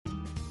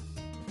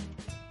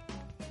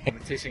I'm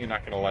tasting you're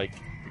not going to like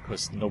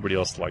because nobody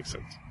else likes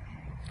it.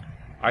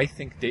 I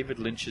think David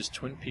Lynch's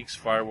Twin Peaks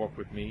Firewalk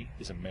with Me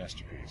is a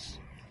masterpiece.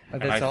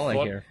 That's all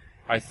I hear.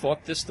 I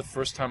thought this the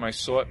first time I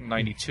saw it in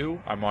 92.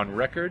 I'm on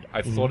record.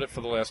 I've thought it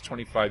for the last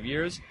 25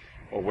 years,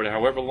 or whatever,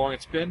 however long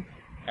it's been.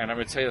 And I'm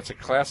going to tell you that's a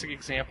classic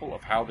example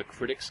of how the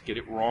critics get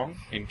it wrong.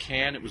 In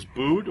Cannes, it was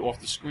booed off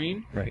the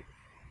screen. Right.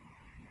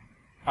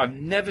 I've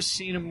never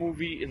seen a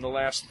movie in the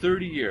last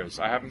 30 years.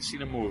 I haven't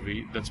seen a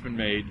movie that's been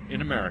made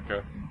in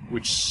America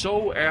which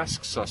so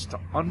asks us to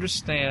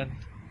understand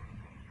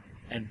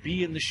and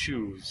be in the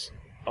shoes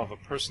of a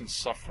person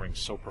suffering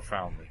so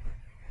profoundly.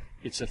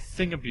 It's a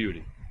thing of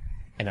beauty.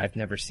 And I've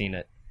never seen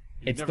it.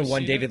 You've It's never the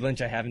one seen David it?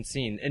 Lynch I haven't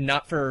seen, and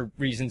not for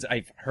reasons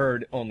I've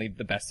heard only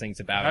the best things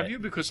about Have it. you?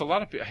 Because a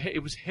lot of people,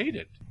 it was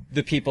hated.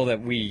 The people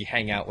that we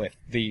hang out with,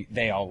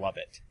 they all love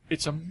it.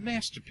 It's a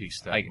masterpiece,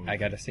 that movie. I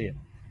got to see it.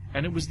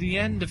 And it was the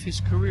end of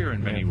his career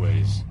in many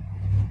ways.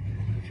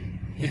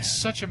 It's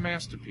such a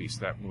masterpiece,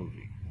 that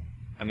movie.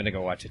 I'm going to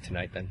go watch it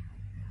tonight then.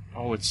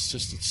 Oh, it's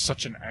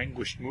such an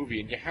anguished movie,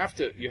 and you have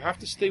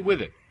to stay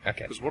with it.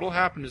 Okay. Because what'll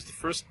happen is the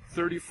first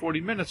 30,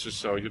 40 minutes or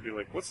so, you'll be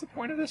like, what's the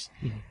point of this?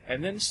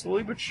 And then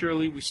slowly but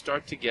surely we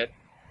start to get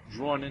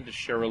drawn into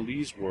Sheryl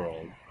Lee's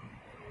world.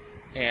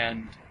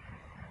 And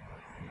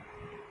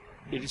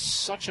it has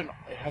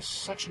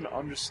such an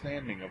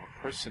understanding of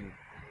a person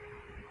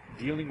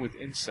dealing with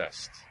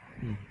incest.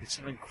 It's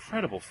an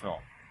incredible film.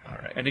 All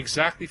right. And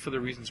exactly for the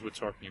reasons we're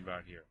talking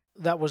about here.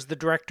 That was the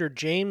director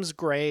James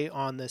Gray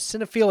on the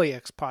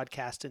Cinephiliacs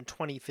podcast in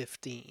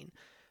 2015,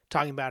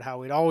 talking about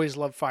how he'd always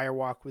loved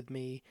Firewalk with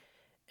Me.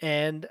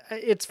 And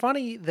it's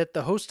funny that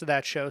the host of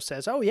that show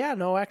says, oh, yeah,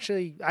 no,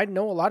 actually, I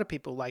know a lot of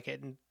people like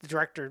it. And the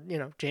director,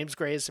 James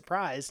Gray is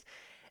surprised.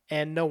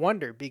 And no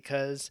wonder,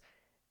 because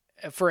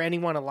for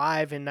anyone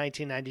alive in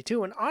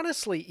 1992, and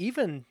honestly,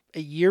 even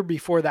a year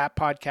before that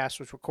podcast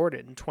was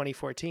recorded in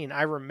 2014,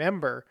 I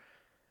remember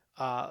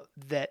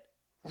that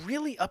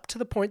really up to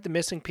the point the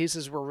missing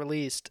pieces were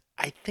released,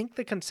 I think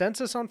the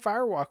consensus on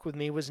Firewalk with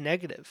Me was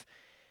negative.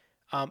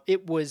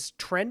 It was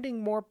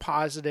trending more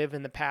positive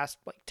in the past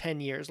 10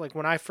 years. Like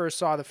when I first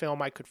saw the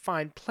film, I could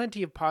find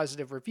plenty of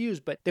positive reviews,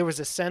 but there was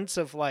a sense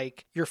of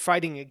you're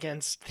fighting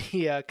against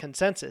the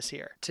consensus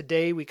here.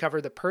 Today, we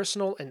cover the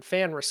personal and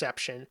fan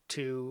reception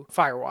to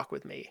Firewalk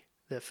with Me,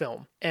 the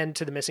film, and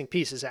to the missing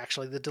pieces,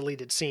 actually, the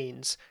deleted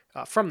scenes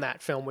from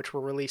that film, which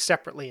were released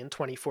separately in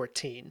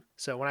 2014.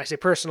 So when I say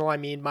personal, I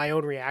mean my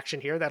own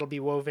reaction here. That'll be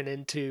woven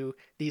into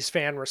these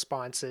fan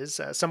responses,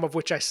 some of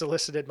which I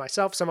solicited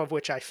myself, some of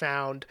which I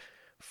found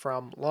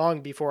from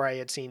long before I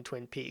had seen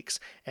Twin Peaks.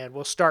 And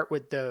we'll start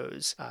with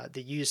those,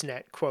 the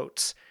Usenet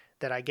quotes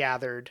that I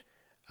gathered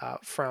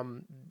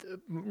from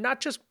not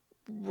just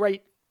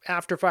right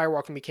after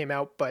Firewalk with Me came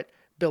out, but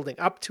building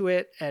up to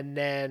it and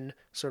then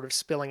sort of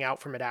spilling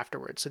out from it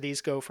afterwards. So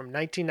these go from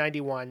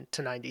 1991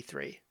 to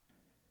 93.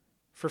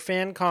 For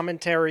fan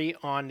commentary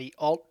on the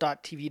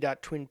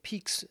alt.tv.Twin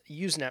Peaks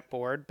Usenet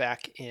board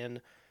back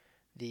in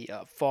the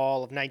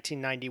fall of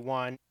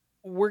 1991,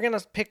 we're going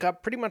to pick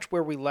up pretty much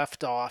where we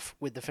left off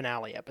with the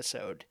finale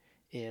episode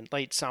in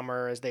late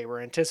summer, as they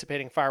were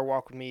anticipating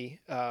Firewalk with Me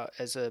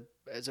as a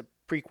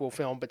prequel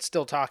film, but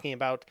still talking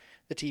about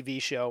the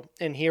TV show.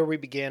 And here we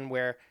begin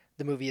where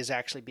the movie is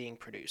actually being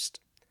produced.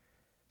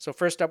 So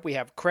first up, we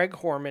have Craig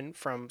Horman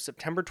from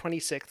September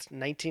 26th,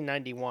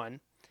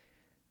 1991.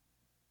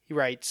 He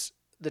writes,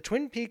 "The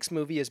Twin Peaks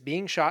movie is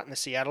being shot in the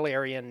Seattle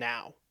area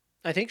now.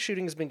 I think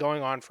shooting has been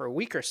going on for a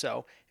week or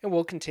so and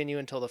will continue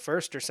until the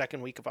first or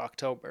second week of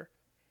October.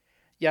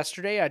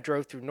 Yesterday, I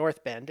drove through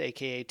North Bend,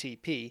 aka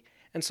TP,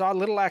 and saw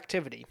little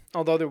activity,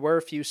 although there were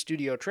a few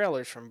studio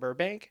trailers from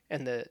Burbank,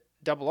 and the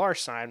Double R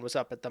sign was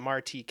up at the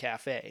Marti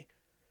Cafe.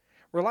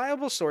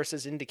 Reliable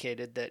sources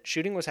indicated that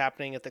shooting was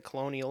happening at the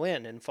Colonial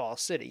Inn in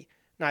Falls City,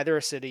 neither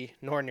a city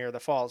nor near the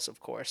falls, of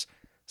course,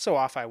 so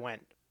off I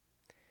went.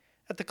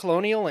 At the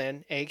Colonial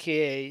Inn,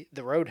 aka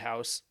the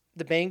Roadhouse,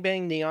 the Bang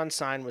Bang neon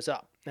sign was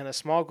up, and a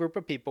small group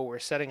of people were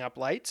setting up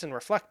lights and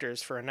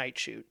reflectors for a night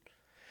shoot.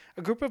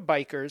 A group of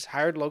bikers,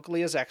 hired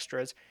locally as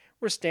extras,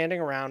 were standing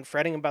around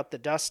fretting about the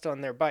dust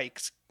on their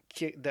bikes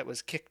that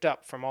was kicked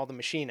up from all the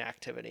machine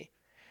activity.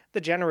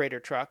 The generator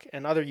truck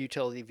and other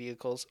utility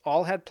vehicles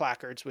all had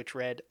placards which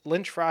read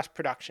Lynch Frost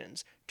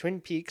Productions,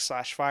 Twin Peaks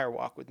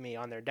 /Firewalk with Me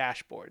on their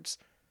dashboards.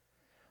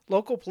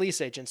 Local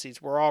police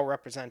agencies were all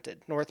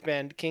represented, North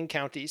Bend, King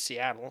County,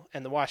 Seattle,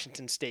 and the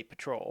Washington State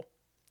Patrol.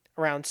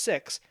 Around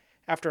 6,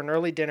 after an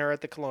early dinner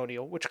at the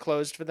Colonial, which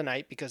closed for the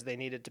night because they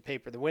needed to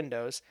paper the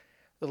windows,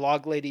 the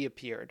log lady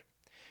appeared.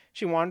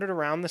 She wandered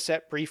around the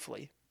set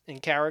briefly, in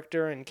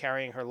character and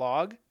carrying her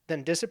log,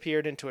 then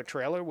disappeared into a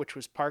trailer which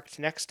was parked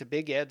next to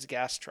Big Ed's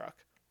gas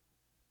truck.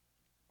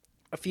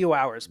 A few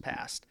hours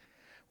passed,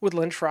 with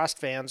Lynch Frost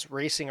fans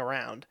racing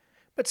around,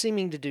 but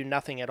seeming to do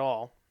nothing at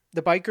all.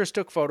 The bikers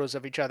took photos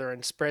of each other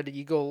in spread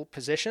eagle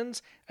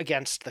positions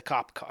against the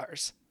cop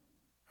cars.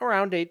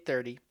 Around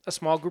 8:30, a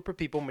small group of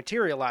people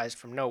materialized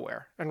from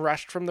nowhere and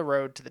rushed from the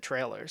road to the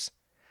trailers.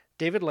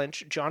 David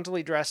Lynch,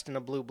 jauntily dressed in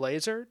a blue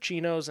blazer,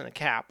 chinos, and a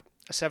cap,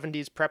 a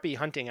 70s preppy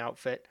hunting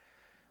outfit,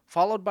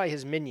 followed by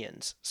his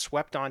minions,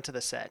 swept onto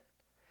the set.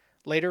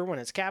 Later, when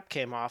his cap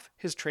came off,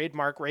 his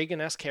trademark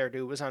Reagan-esque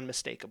hairdo was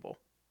unmistakable.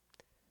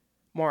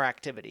 More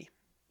activity.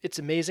 It's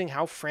amazing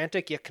how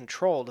frantic yet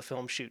controlled a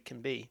film shoot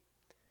can be.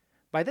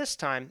 By this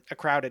time, a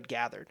crowd had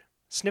gathered.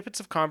 Snippets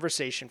of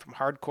conversation from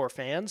hardcore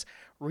fans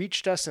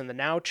reached us in the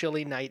now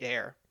chilly night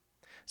air.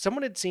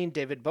 Someone had seen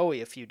David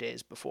Bowie a few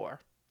days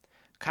before.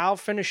 "Kyle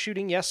finished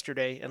shooting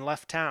yesterday and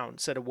left town,"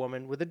 said a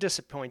woman with a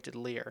disappointed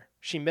leer.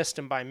 She missed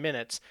him by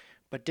minutes,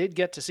 but did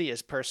get to see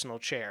his personal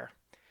chair.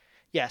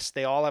 Yes,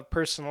 they all have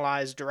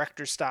personalized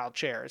director-style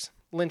chairs.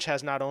 Lynch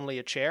has not only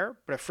a chair,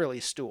 but a frilly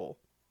stool.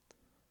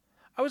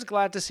 I was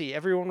glad to see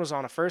everyone was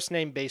on a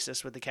first-name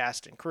basis with the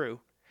cast and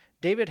crew.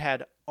 David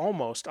had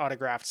almost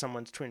autographed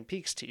someone's Twin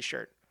Peaks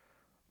t-shirt,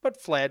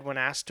 but fled when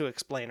asked to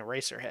explain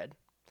Eraserhead.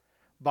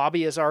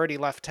 Bobby has already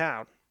left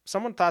town.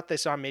 Someone thought they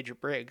saw Major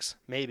Briggs.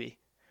 Maybe.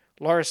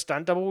 Laura's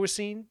stunt double was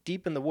seen,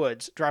 deep in the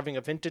woods, driving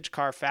a vintage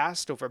car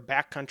fast over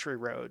backcountry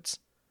roads.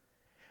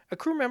 A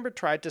crew member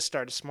tried to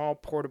start a small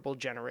portable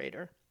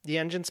generator. The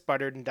engine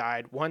sputtered and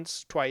died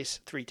once,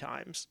 twice, 3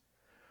 times.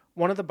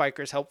 One of the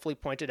bikers helpfully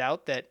pointed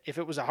out that if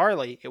it was a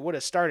Harley, it would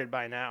have started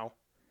by now.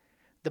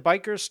 The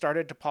bikers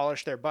started to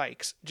polish their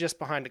bikes, just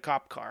behind a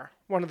cop car.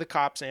 One of the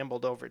cops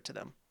ambled over to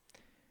them.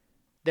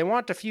 "They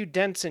want a few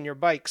dents in your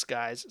bikes,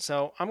 guys,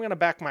 so I'm going to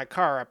back my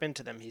car up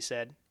into them," he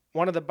said.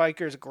 One of the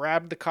bikers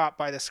grabbed the cop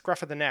by the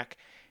scruff of the neck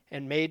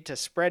and made to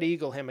spread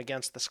eagle him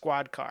against the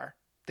squad car.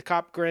 The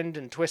cop grinned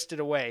and twisted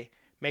away,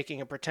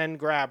 making a pretend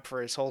grab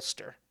for his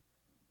holster.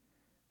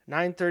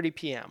 9:30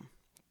 p.m.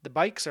 The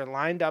bikes are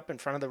lined up in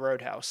front of the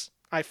roadhouse.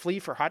 I flee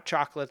for hot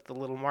chocolate at the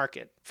little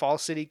market, Fall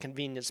City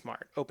Convenience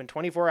Mart, open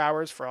 24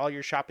 hours for all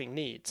your shopping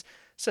needs,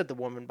 said the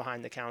woman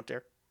behind the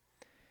counter,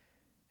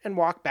 and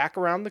walk back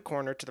around the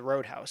corner to the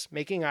roadhouse,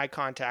 making eye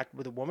contact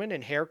with a woman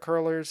in hair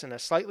curlers and a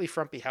slightly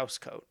frumpy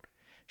housecoat.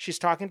 She's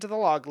talking to the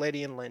log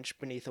lady in Lynch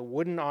beneath a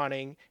wooden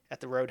awning at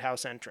the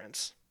roadhouse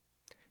entrance.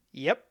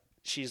 Yep,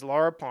 she's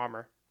Laura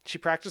Palmer. She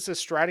practices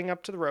striding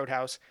up to the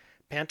roadhouse,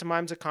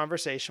 pantomimes a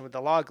conversation with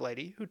the log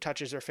lady, who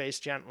touches her face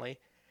gently,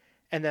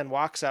 and then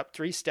walks up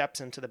 3 steps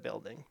into the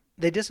building.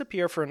 They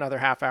disappear for another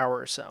half hour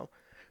or so,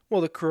 while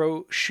the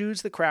crew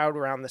shoos the crowd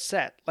around the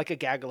set like a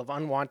gaggle of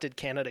unwanted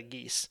Canada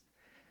geese.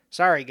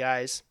 "Sorry,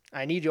 guys.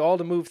 I need you all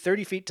to move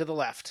 30 feet to the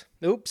left.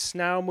 Oops,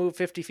 now move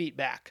 50 feet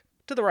back.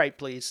 To the right,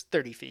 please,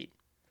 30 feet.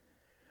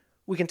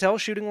 We can tell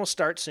shooting will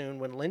start soon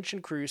when Lynch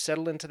and crew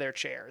settle into their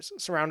chairs,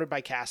 surrounded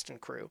by cast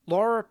and crew.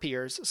 Laura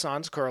appears,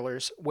 sans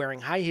curlers,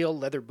 wearing high-heel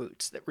leather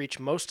boots that reach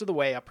most of the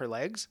way up her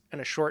legs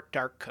and a short,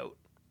 dark coat.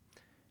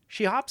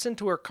 She hops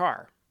into her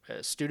car,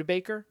 a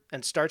Studebaker,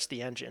 and starts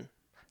the engine.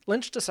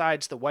 Lynch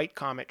decides the white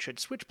Comet should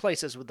switch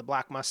places with the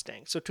black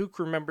Mustang, so 2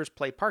 crew members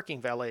play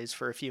parking valets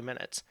for a few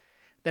minutes.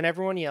 Then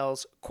everyone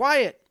yells,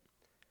 "Quiet!"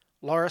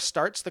 Laura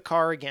starts the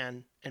car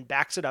again and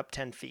backs it up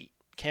 10 feet.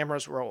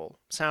 Cameras roll.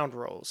 Sound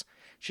rolls.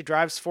 She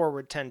drives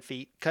forward 10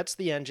 feet, cuts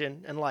the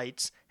engine and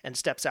lights, and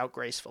steps out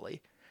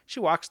gracefully. She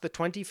walks the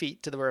 20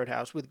 feet to the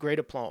roadhouse with great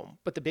aplomb,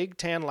 but the big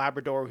tan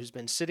Labrador who's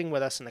been sitting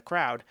with us in the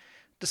crowd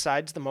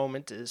decides the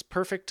moment is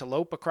perfect to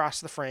lope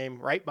across the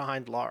frame right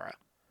behind Laura.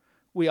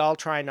 We all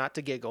try not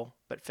to giggle,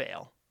 but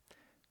fail.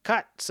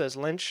 "Cut," says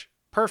Lynch.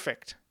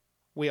 "Perfect."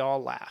 We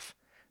all laugh.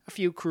 A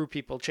few crew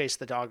people chase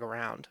the dog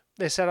around.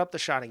 They set up the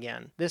shot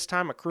again. This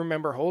time a crew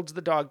member holds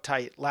the dog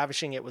tight,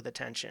 lavishing it with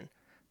attention.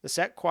 The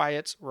set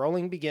quiets,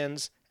 rolling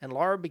begins, and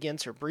Laura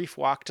begins her brief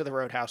walk to the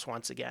roadhouse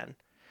once again.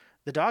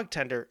 The dog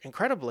tender,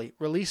 incredibly,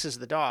 releases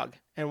the dog,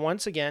 and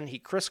once again he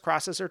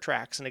crisscrosses her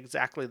tracks in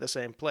exactly the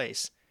same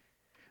place.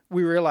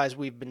 We realize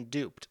we've been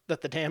duped, that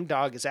the damn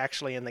dog is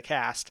actually in the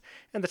cast,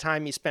 and the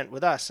time he spent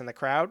with us in the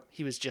crowd,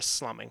 he was just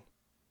slumming.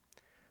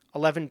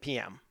 11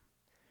 p.m.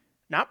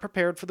 Not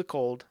prepared for the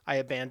cold, I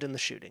abandon the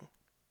shooting.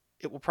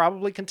 It will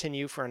probably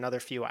continue for another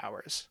few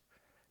hours.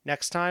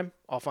 Next time,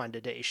 I'll find a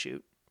day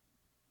shoot.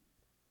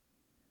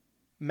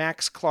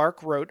 Max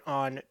Clark wrote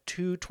on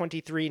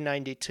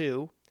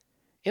 2/23/92,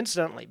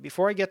 "Incidentally,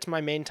 before I get to my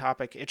main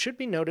topic, it should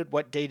be noted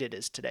what date it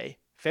is today,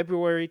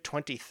 February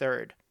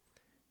 23rd.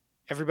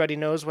 Everybody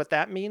knows what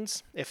that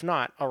means? If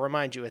not, I'll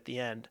remind you at the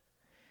end.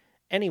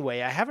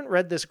 Anyway, I haven't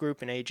read this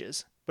group in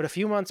ages, but a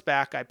few months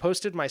back I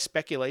posted my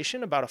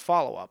speculation about a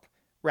follow-up,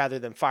 rather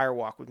than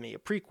Firewalk with Me, a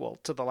prequel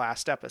to the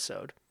last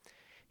episode.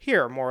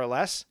 Here, more or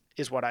less,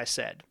 is what I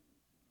said.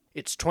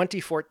 It's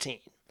 2014.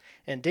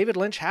 And David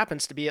Lynch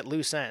happens to be at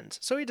loose ends,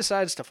 so he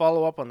decides to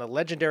follow up on the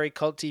legendary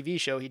cult TV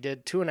show he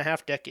did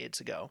 2.5 decades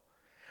ago.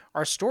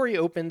 Our story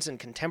opens in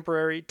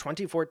contemporary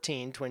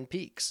 2014 Twin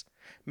Peaks.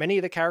 Many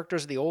of the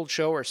characters of the old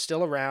show are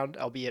still around,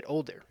 albeit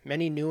older.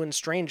 Many new and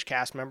strange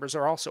cast members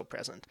are also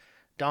present.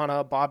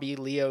 Donna, Bobby,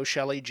 Leo,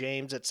 Shelley,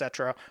 James,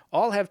 etc.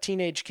 all have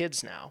teenage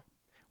kids now.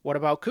 What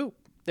about Coop?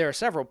 There are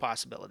several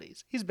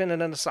possibilities. He's been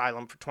in an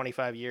asylum for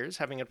 25 years,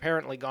 having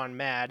apparently gone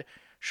mad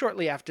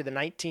shortly after the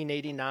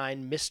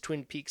 1989 Miss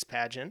Twin Peaks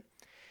pageant.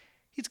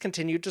 He's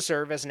continued to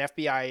serve as an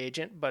FBI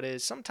agent, but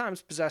is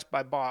sometimes possessed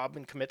by Bob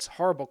and commits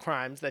horrible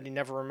crimes that he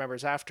never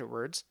remembers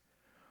afterwards.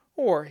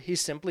 Or he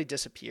simply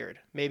disappeared,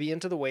 maybe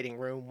into the waiting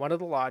room, one of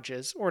the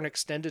lodges, or an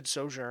extended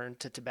sojourn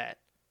to Tibet.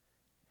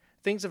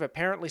 Things have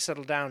apparently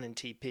settled down in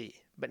TP,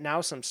 but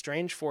now some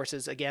strange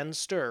forces again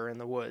stir in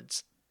the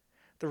woods.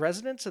 The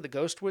residents of the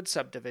Ghostwood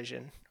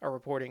subdivision are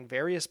reporting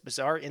various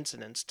bizarre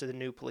incidents to the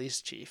new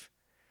police chief.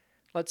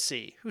 Let's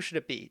see, who should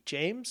it be,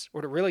 James?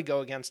 Or to really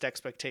go against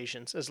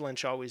expectations, as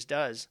Lynch always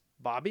does,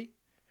 Bobby?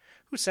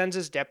 Who sends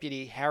his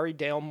deputy, Harry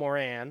Dale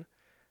Moran,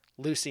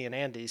 Lucy and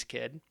Andy's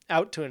kid,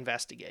 out to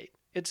investigate.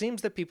 It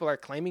seems that people are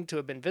claiming to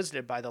have been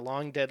visited by the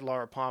long-dead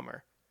Laura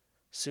Palmer.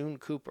 Soon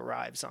Coop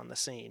arrives on the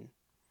scene.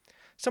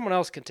 Someone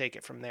else can take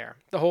it from there.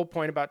 The whole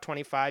point about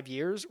 25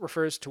 years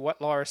refers to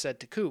what Laura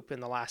said to Coop in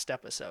the last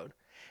episode.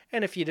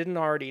 And if you didn't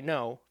already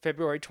know,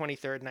 February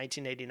 23rd,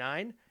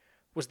 1989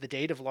 was the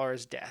date of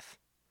Laura's death.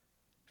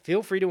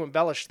 Feel free to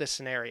embellish this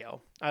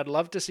scenario. I'd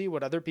love to see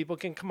what other people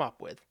can come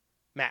up with.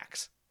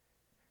 Max.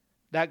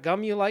 That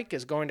gum you like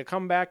is going to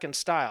come back in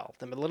style.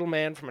 The little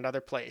man from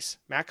another place.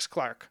 Max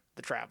Clark,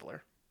 the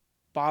Traveler.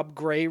 Bob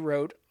Gray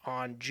wrote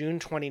on June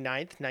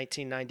 29th,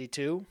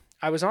 1992,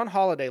 I was on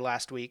holiday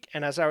last week,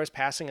 and as I was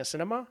passing a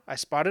cinema, I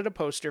spotted a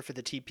poster for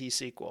the TP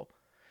sequel.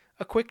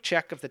 A quick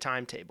check of the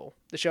timetable.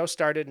 The show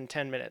started in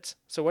 10 minutes.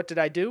 So what did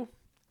I do?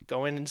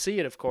 Go in and see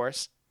it, of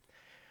course.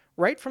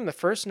 Right from the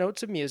first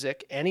notes of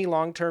music, any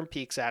long-term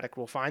Peaks addict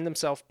will find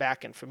themselves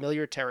back in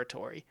familiar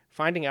territory,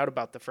 finding out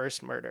about the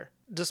first murder.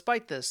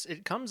 Despite this,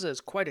 it comes as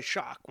quite a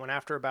shock when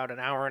after about an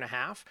hour and a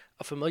half,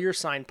 a familiar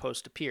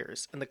signpost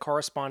appears and the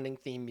corresponding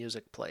theme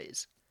music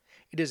plays.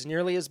 It is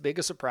nearly as big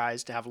a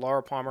surprise to have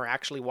Laura Palmer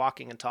actually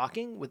walking and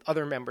talking with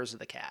other members of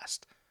the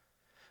cast.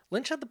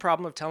 Lynch had the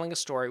problem of telling a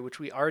story which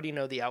we already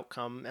know the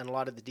outcome and a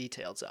lot of the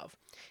details of.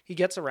 He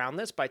gets around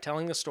this by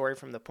telling the story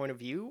from the point of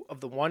view of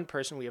the one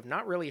person we have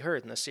not really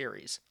heard in the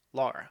series,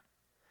 Laura.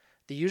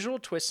 The usual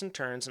twists and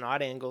turns and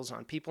odd angles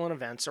on people and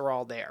events are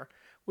all there,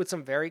 with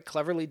some very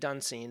cleverly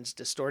done scenes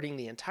distorting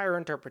the entire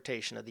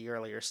interpretation of the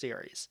earlier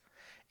series.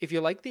 If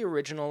you like the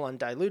original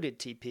undiluted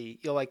TP,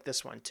 you'll like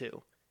this one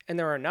too, and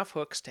there are enough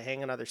hooks to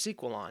hang another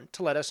sequel on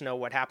to let us know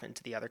what happened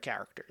to the other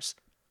characters.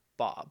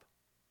 Bob.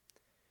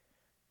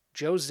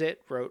 Joe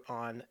Zitt wrote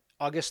on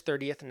August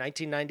 30th,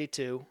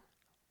 1992,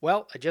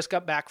 Well, I just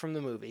got back from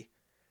the movie.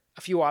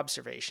 A few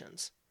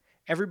observations.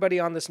 Everybody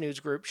on this news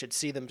group should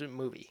see the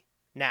movie.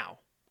 Now.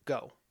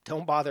 Go.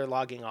 Don't bother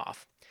logging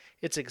off.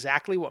 It's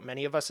exactly what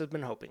many of us have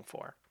been hoping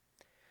for.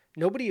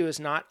 Nobody who is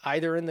not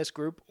either in this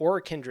group or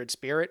a kindred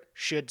spirit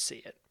should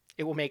see it.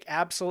 It will make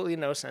absolutely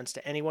no sense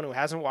to anyone who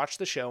hasn't watched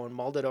the show and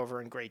mulled it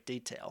over in great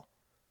detail.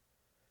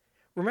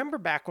 Remember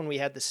back when we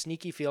had the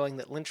sneaky feeling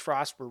that Lynch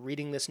Frost were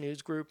reading this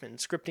news group and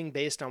scripting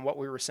based on what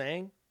we were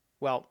saying?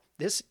 Well,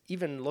 this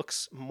even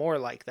looks more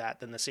like that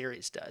than the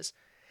series does.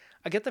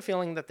 I get the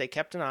feeling that they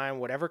kept an eye on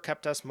whatever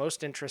kept us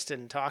most interested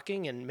in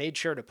talking and made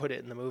sure to put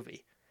it in the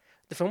movie.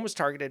 The film was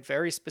targeted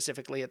very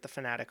specifically at the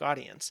fanatic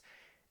audience,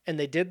 and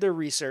they did their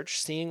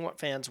research seeing what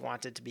fans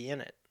wanted to be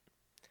in it.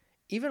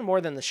 Even more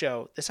than the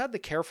show, this had the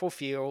careful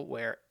feel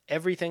where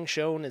everything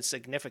shown is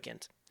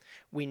significant.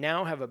 We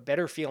now have a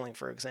better feeling,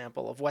 for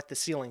example, of what the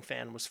ceiling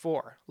fan was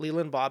for.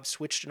 Leland Bob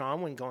switched it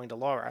on when going to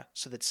Laura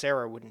so that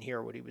Sarah wouldn't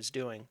hear what he was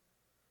doing.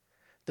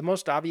 The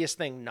most obvious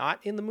thing not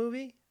in the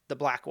movie? The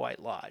Black-White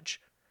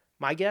Lodge.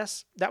 My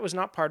guess? That was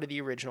not part of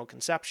the original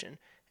conception,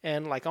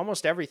 and like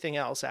almost everything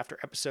else after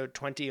episode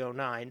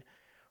 2009,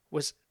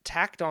 was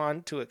tacked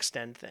on to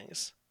extend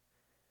things.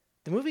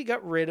 The movie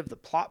got rid of the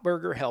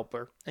Plotburger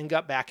helper and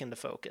got back into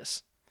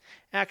focus.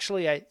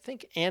 Actually, I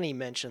think Annie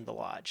mentioned the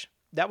lodge.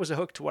 That was a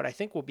hook to what I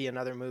think will be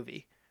another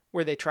movie,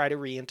 where they try to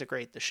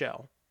reintegrate the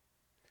show.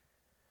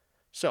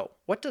 So,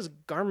 what does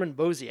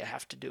Garmonbozia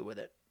have to do with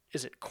it?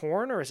 Is it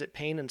corn, or is it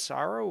pain and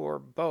sorrow, or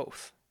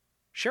both?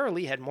 Sheryl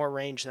Lee had more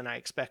range than I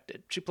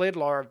expected. She played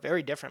Laura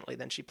very differently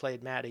than she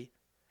played Maddie.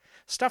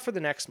 Stuff for the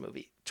next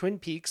movie. Twin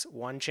Peaks,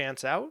 One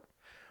Chance Out?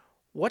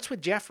 What's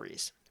with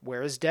Jeffries?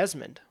 Where is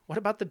Desmond? What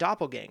about the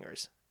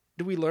doppelgangers?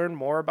 Do we learn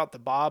more about the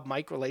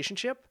Bob-Mike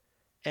relationship?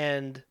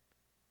 And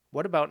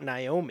what about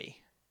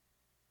Naomi?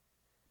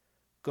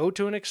 Go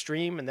to an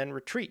extreme and then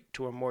retreat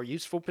to a more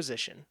useful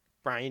position.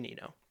 Brian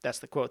Eno. That's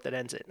the quote that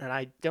ends it. And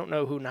I don't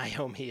know who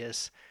Naomi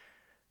is.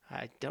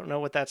 I don't know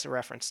what that's a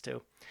reference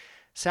to.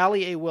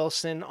 Sally A.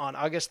 Wilson on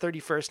August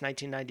 31st,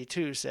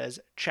 1992 says,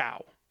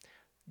 Ciao.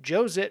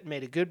 Joe Zitt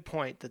made a good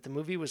point that the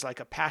movie was like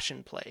a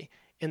passion play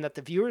in that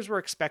the viewers were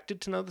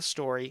expected to know the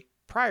story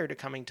prior to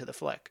coming to the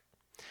flick.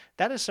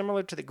 That is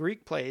similar to the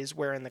Greek plays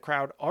wherein the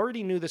crowd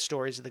already knew the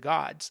stories of the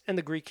gods and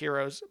the Greek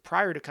heroes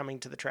prior to coming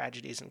to the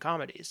tragedies and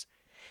comedies.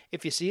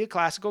 If you see a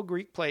classical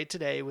Greek play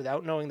today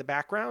without knowing the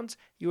backgrounds,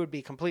 you would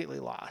be completely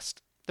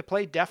lost. The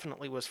play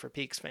definitely was for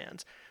Peaks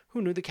fans,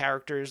 who knew the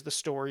characters, the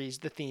stories,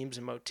 the themes,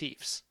 and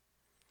motifs.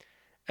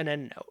 An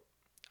end note.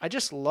 I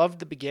just loved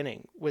the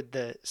beginning with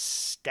the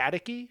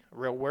staticky,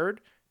 real word,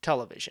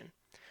 television.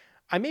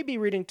 I may be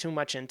reading too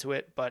much into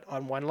it, but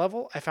on one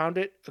level, I found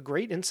it a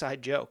great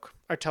inside joke.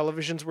 Our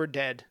televisions were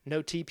dead,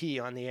 no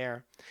TP on the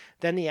air.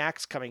 Then the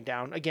axe coming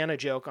down, again a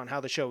joke on how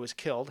the show was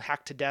killed,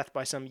 hacked to death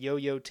by some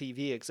yo-yo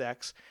TV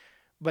execs.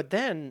 But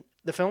then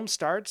The film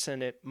starts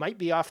and it might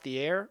be off the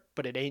air,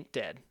 but it ain't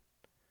dead.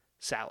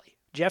 Sally.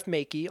 Jeff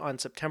Makey on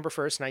September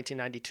 1st,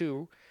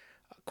 1992,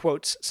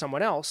 quotes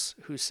someone else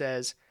who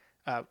says,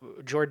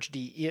 George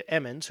D.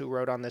 Emmons, who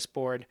wrote on this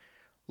board,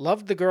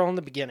 "Loved the girl in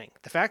the beginning.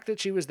 The fact that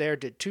she was there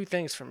did two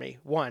things for me.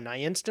 One, I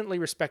instantly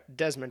respected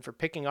Desmond for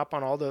picking up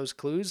on all those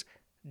clues,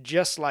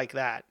 just like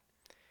that."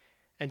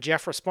 And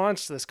Jeff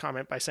responds to this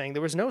comment by saying,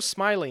 "There was no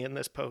Smiley in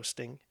this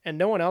posting, and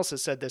no one else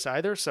has said this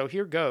either, so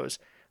here goes.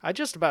 I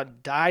just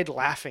about died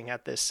laughing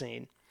at this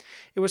scene.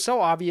 It was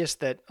so obvious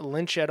that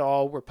Lynch et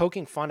al. Were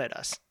poking fun at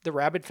us, the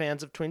rabid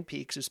fans of Twin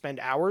Peaks who spend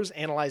hours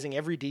analyzing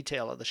every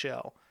detail of the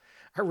show.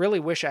 I really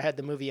wish I had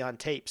the movie on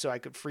tape so I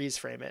could freeze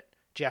frame it."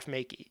 Jeff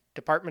Makey,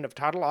 Department of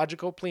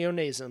Tautological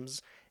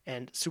Pleonasms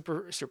and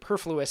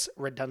Superfluous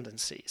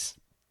Redundancies.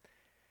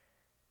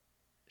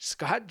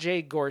 Scott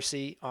J.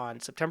 Gorsey on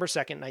September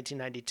 2nd,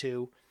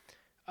 1992,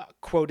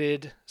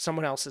 quoted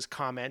someone else's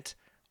comment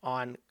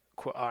on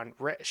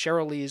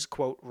Sheryl Lee's,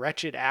 quote,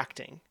 "wretched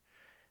acting."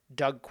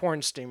 Doug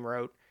Kornstein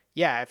wrote,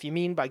 "Yeah, if you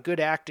mean by good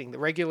acting the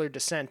regular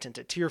descent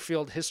into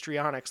tear-filled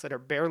histrionics that are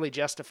barely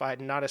justified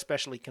and not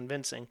especially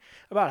convincing.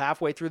 About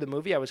halfway through the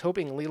movie, I was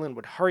hoping Leland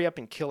would hurry up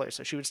and kill her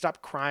so she would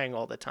stop crying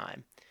all the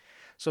time."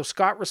 So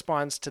Scott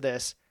responds to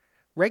this,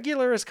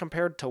 "Regular as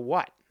compared to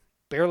what?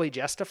 Barely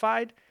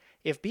justified?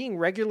 If being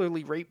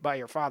regularly raped by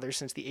your father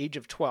since the age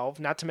of 12,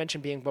 not to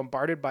mention being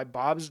bombarded by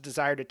Bob's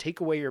desire to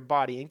take away your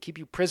body and keep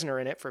you prisoner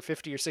in it for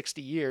 50 or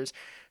 60 years,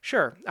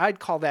 sure,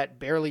 I'd call that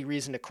barely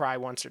reason to cry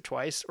once or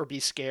twice, or be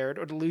scared,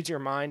 or to lose your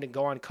mind and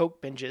go on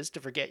coke binges to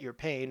forget your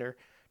pain, or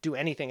do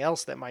anything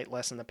else that might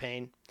lessen the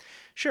pain.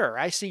 Sure,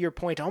 I see your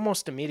point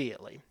almost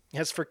immediately.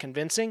 As for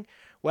convincing,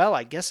 well,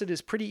 I guess it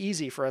is pretty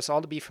easy for us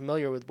all to be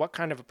familiar with what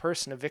kind of a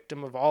person a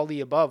victim of all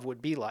the above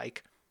would be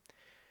like."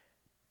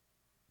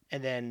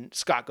 And then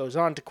Scott goes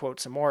on to quote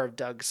some more of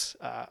Doug's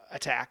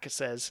attack. It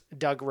says,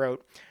 Doug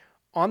wrote,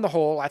 "On the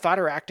whole, I thought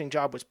her acting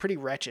job was pretty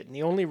wretched, and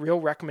the only real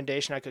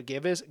recommendation I could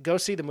give is go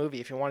see the movie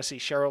if you want to see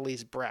Sheryl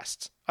Lee's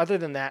breasts. Other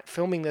than that,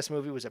 filming this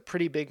movie was a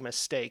pretty big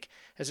mistake,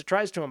 as it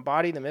tries to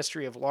embody the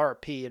mystery of Laura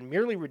P. and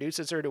merely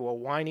reduces her to a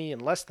whiny and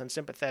less than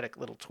sympathetic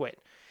little twit.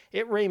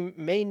 It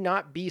may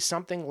not be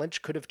something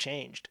Lynch could have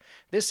changed.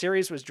 This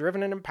series was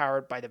driven and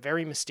empowered by the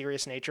very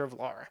mysterious nature of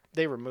Laura.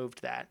 They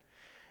removed that."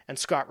 And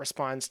Scott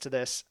responds to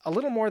this, "A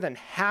little more than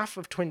half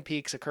of Twin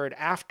Peaks occurred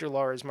after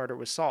Laura's murder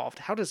was solved.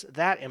 How does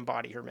that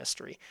embody her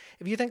mystery?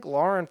 If you think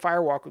Laura in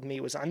Firewalk with Me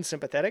was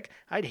unsympathetic,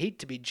 I'd hate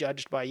to be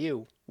judged by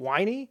you.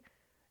 Whiny?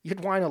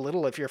 You'd whine a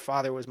little if your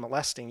father was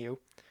molesting you.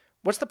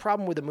 What's the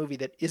problem with a movie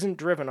that isn't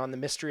driven on the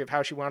mystery of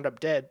how she wound up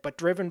dead, but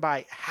driven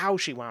by how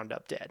she wound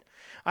up dead?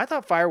 I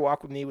thought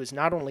Firewalk with Me was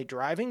not only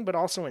driving, but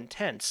also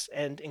intense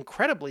and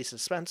incredibly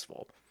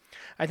suspenseful.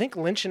 I think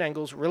Lynch and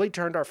Engels really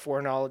turned our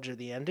foreknowledge of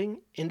the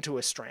ending into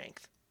a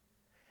strength."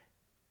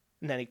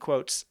 And then he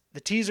quotes the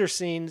teaser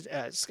scenes,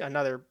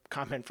 another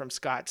comment from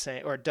Scott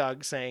saying, or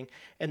Doug saying,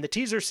 "And the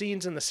teaser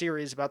scenes in the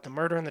series about the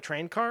murder in the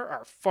train car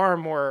are far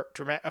more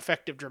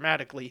effective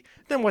dramatically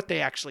than what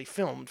they actually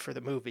filmed for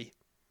the movie."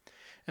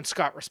 And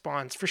Scott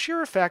responds, "For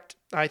sheer effect,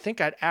 I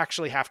think I'd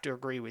actually have to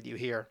agree with you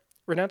here.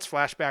 Renette's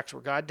flashbacks were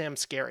goddamn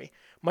scary,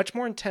 much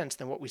more intense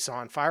than what we saw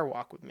in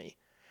Firewalk with Me.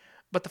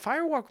 But the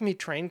Firewalk with Me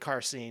train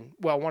car scene,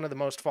 well, one of the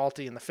most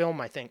faulty in the film,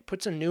 I think,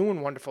 puts a new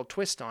and wonderful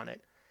twist on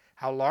it.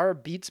 How Laura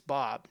beats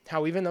Bob,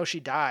 how even though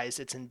she dies,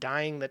 it's in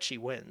dying that she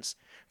wins.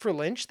 For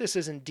Lynch, this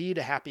is indeed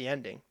a happy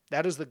ending.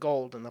 That is the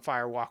gold in the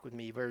Firewalk with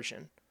Me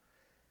version."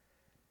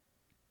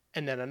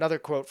 And then another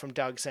quote from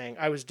Doug saying,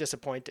 "I was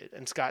disappointed."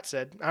 And Scott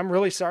said, "I'm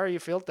really sorry you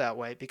felt that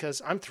way,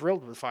 because I'm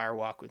thrilled with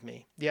Firewalk with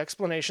Me. The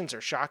explanations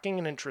are shocking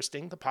and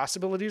interesting, the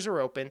possibilities are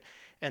open,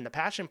 and the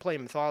passion play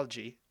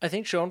mythology, I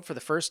think, shown for the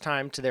first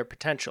time to their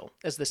potential,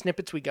 as the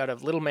snippets we got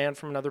of Little Man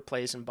from Another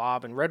Place and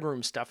Bob and Red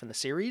Room stuff in the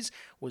series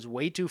was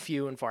way too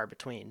few and far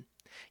between.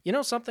 You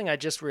know something I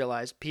just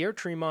realized? Pierre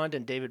Tremont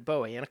and David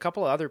Bowie and a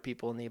couple of other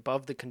people in the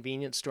above the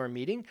convenience store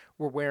meeting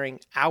were wearing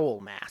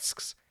owl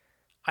masks.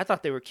 I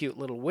thought they were cute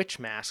little witch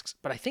masks,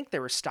 but I think they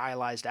were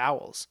stylized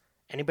owls.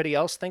 Anybody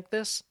else think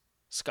this?"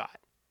 Scott.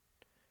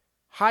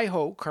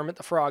 Hi-Ho Kermit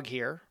the Frog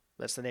here,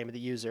 that's the name of the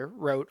user,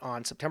 wrote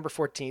on September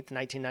 14th,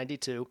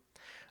 1992,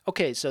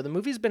 "Okay, so the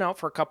movie's been out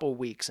for a couple of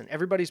weeks, and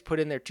everybody's put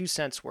in their 2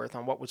 cents worth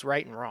on what was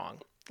right and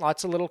wrong.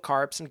 Lots of little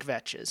carps and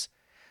kvetches.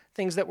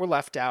 Things that were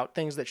left out,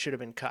 things that should have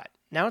been cut.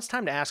 Now it's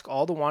time to ask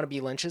all the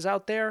wannabe Lynches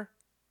out there,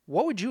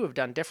 what would you have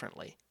done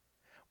differently?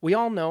 We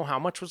all know how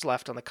much was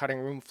left on the cutting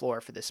room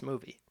floor for this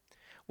movie.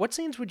 What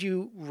scenes would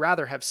you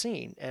rather have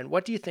seen, and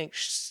what do you think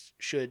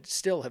should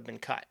still have been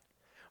cut?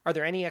 Are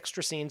there any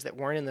extra scenes that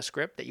weren't in the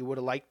script that you would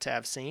have liked to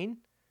have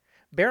seen?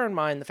 Bear in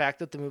mind the fact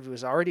that the movie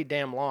was already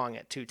damn long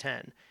at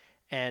 2:10,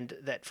 and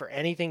that for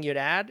anything you'd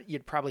add,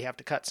 you'd probably have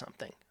to cut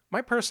something.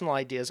 My personal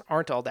ideas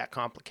aren't all that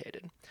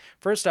complicated.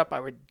 First up,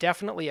 I would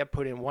definitely have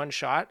put in one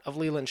shot of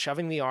Leland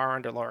shoving the R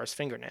under Laura's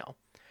fingernail.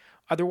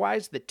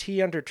 Otherwise, the T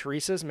under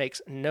Teresa's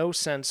makes no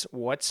sense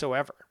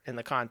whatsoever in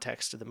the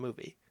context of the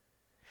movie.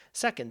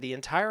 Second, the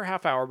entire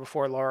half hour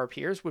before Laura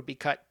appears would be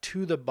cut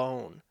to the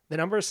bone. The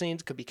number of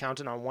scenes could be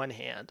counted on one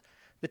hand.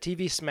 The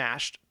TV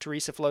smashed,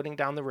 Teresa floating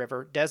down the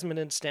river, Desmond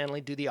and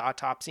Stanley do the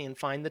autopsy and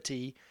find the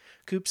tea,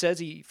 Coop says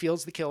he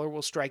feels the killer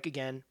will strike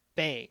again,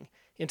 bang,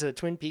 into the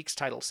Twin Peaks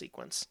title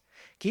sequence.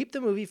 Keep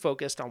the movie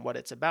focused on what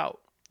it's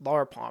about.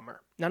 Laura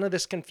Palmer. None of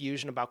this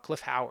confusion about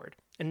Cliff Howard.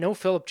 And no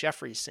Philip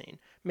Jeffries scene.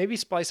 Maybe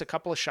splice a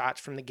couple of shots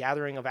from the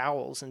gathering of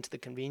owls into the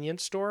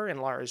convenience store and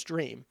Laura's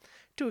dream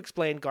to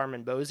explain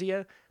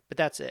Garmonbozia, but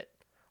that's it.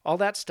 All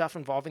that stuff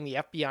involving the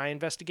FBI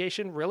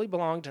investigation really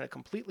belonged in a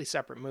completely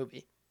separate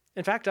movie.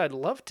 In fact, I'd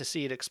love to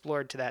see it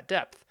explored to that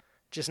depth,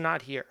 just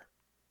not here.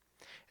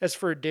 As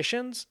for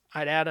additions,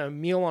 I'd add a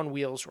Meal on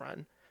Wheels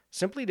run,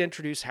 simply to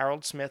introduce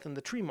Harold Smith and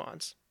the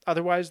Tremonts.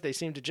 Otherwise, they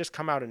seem to just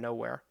come out of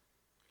nowhere.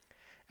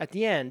 At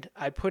the end,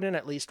 I'd put in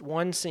at least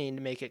one scene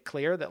to make it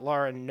clear that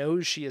Laura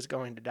knows she is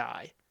going to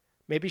die.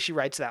 Maybe she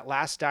writes that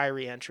last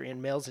diary entry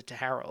and mails it to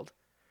Harold.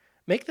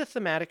 Make the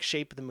thematic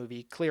shape of the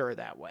movie clearer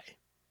that way.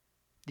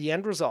 The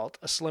end result,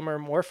 a slimmer,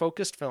 more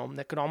focused film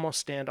that could almost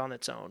stand on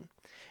its own.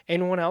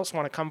 Anyone else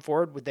want to come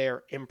forward with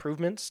their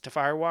improvements to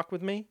Firewalk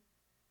with Me?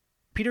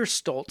 Peter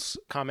Stoltz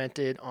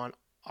commented on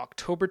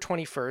October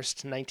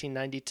 21st,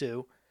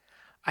 1992,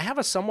 I have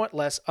a somewhat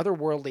less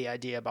otherworldly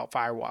idea about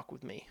Firewalk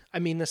with Me. I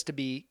mean this to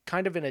be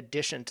kind of an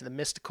addition to the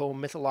mystical,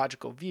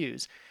 mythological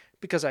views,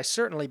 because I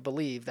certainly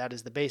believe that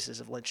is the basis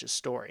of Lynch's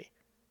story.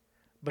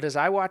 But as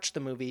I watched the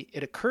movie,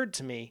 it occurred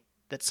to me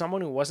that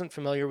someone who wasn't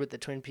familiar with the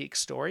Twin Peaks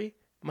story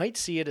might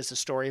see it as a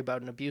story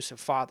about an abusive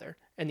father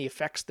and the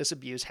effects this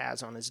abuse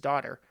has on his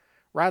daughter,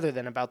 rather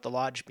than about the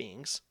lodge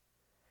beings.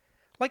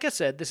 Like I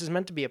said, this is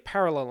meant to be a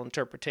parallel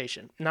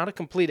interpretation, not a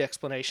complete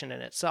explanation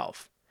in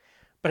itself.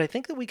 But I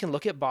think that we can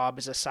look at Bob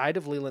as a side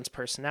of Leland's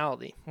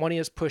personality, one he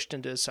has pushed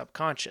into his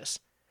subconscious.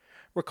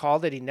 Recall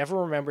that he never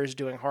remembers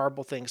doing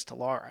horrible things to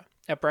Laura.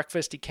 At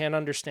breakfast, he can't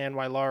understand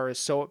why Laura is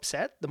so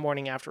upset the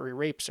morning after he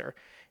rapes her,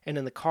 and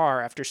in the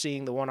car, after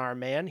seeing the one-armed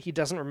man, he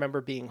doesn't remember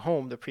being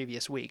home the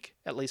previous week,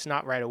 at least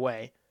not right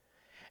away.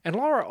 And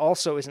Laura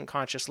also isn't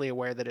consciously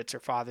aware that it's her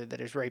father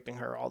that is raping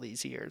her all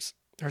these years.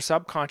 Her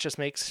subconscious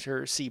makes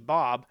her see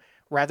Bob,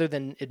 rather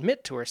than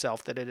admit to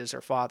herself that it is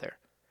her father.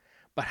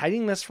 But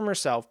hiding this from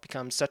herself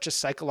becomes such a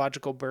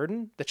psychological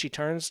burden that she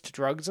turns to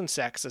drugs and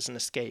sex as an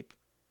escape.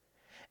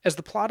 As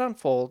the plot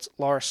unfolds,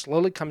 Laura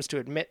slowly comes to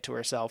admit to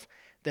herself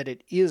that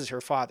it is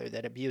her father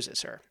that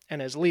abuses her,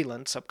 and as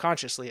Leland,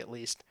 subconsciously at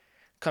least,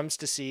 comes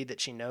to see that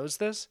she knows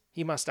this,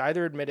 he must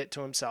either admit it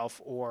to himself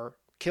or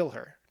kill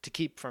her to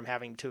keep from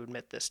having to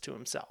admit this to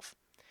himself.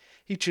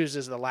 He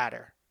chooses the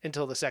latter,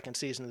 until the second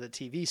season of the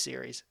TV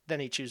series, then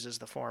he chooses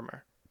the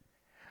former.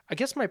 I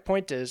guess my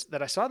point is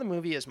that I saw the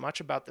movie as much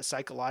about the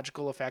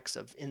psychological effects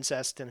of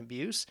incest and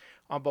abuse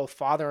on both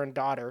father and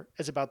daughter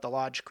as about the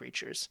lodge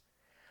creatures.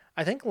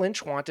 I think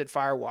Lynch wanted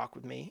Firewalk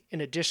with Me, in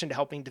addition to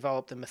helping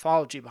develop the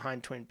mythology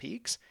behind Twin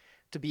Peaks,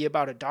 to be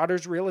about a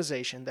daughter's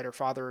realization that her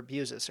father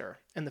abuses her,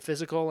 and the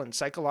physical and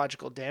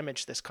psychological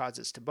damage this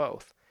causes to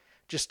both,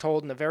 just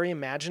told in a very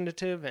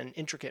imaginative and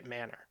intricate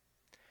manner.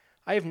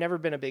 I have never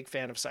been a big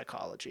fan of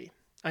psychology.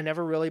 I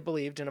never really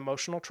believed in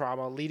emotional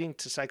trauma leading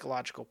to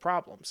psychological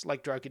problems,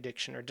 like drug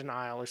addiction or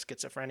denial or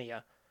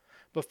schizophrenia.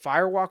 But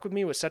Firewalk with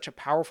Me was such a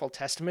powerful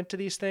testament to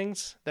these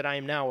things that I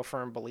am now a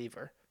firm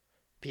believer.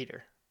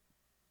 Peter.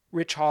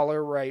 Rich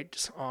Haller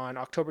writes on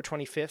October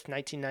 25th,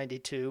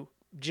 1992,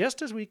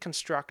 just as we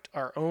construct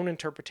our own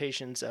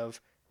interpretations of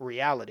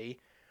reality,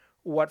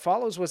 what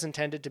follows was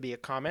intended to be a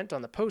comment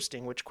on the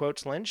posting which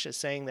quotes Lynch as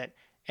saying that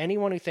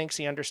anyone who thinks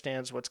he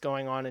understands what's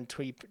going on in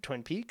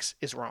Twin Peaks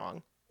is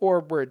wrong, or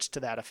words to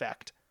that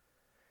effect.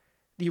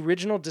 The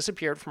original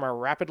disappeared from our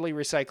rapidly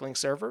recycling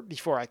server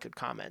before I could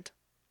comment.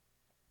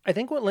 I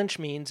think what Lynch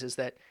means is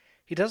that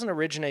he doesn't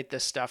originate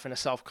this stuff in a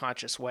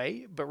self-conscious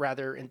way, but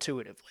rather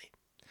intuitively.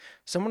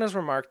 Someone has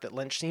remarked that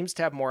Lynch seems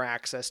to have more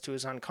access to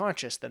his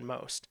unconscious than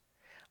most.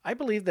 I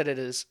believe that it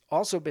has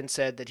also been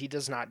said that he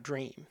does not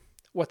dream.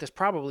 What this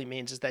probably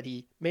means is that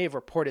he may have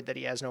reported that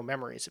he has no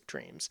memories of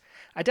dreams.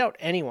 I doubt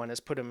anyone has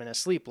put him in a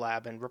sleep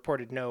lab and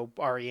reported no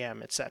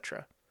REM,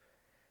 etc.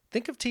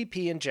 Think of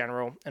TP in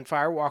general, and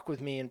Firewalk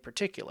with Me in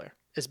particular,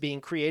 as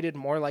being created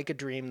more like a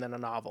dream than a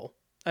novel.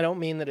 I don't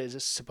mean that it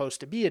is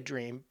supposed to be a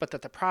dream, but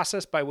that the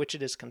process by which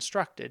it is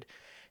constructed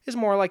is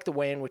more like the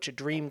way in which a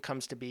dream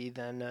comes to be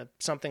than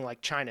something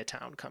like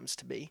Chinatown comes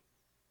to be.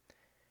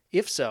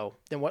 If so,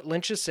 then what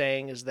Lynch is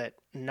saying is that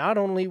not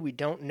only we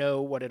don't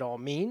know what it all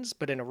means,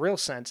 but in a real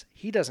sense,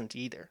 he doesn't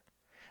either.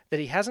 That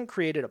he hasn't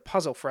created a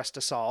puzzle for us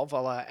to solve,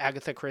 a la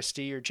Agatha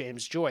Christie or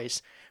James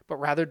Joyce, but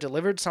rather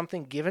delivered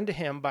something given to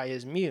him by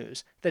his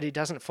muse that he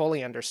doesn't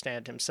fully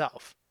understand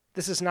himself.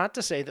 This is not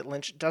to say that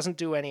Lynch doesn't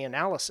do any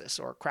analysis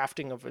or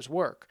crafting of his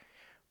work,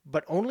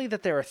 but only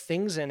that there are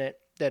things in it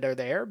that are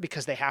there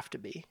because they have to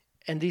be,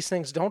 and these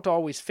things don't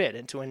always fit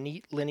into a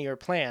neat linear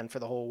plan for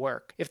the whole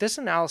work. If this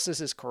analysis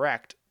is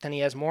correct, then he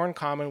has more in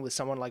common with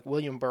someone like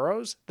William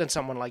Burroughs than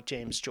someone like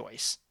James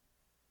Joyce.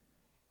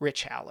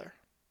 Rich Haller.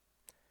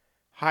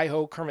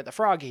 Hi-ho, Kermit the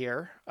Frog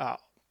here.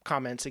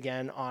 comments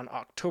again on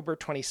October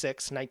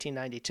 26,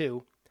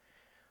 1992.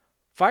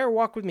 Fire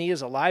Walk with Me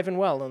is alive and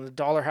well in the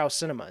Dollar House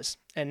cinemas,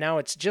 and now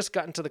it's just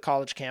gotten to the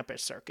college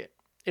campus circuit.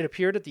 It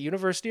appeared at the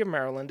University of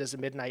Maryland as a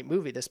midnight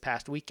movie this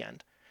past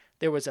weekend.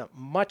 There was a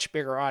much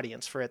bigger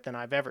audience for it than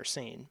I've ever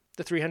seen.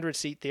 The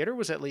 300-seat theater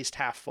was at least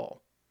half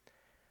full.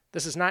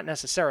 This is not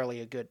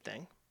necessarily a good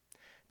thing.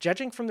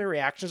 Judging from the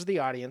reactions of the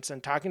audience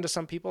and talking to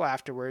some people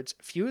afterwards,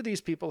 few of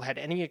these people had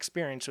any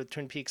experience with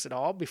Twin Peaks at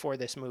all before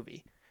this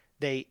movie.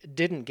 They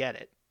didn't get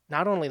it.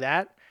 Not only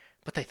that,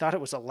 but they thought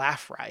it was a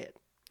laugh riot.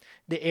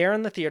 The air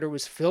in the theater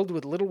was filled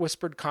with little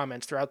whispered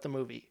comments throughout the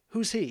movie.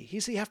 Who's he?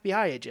 He's the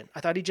FBI agent. I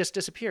thought he just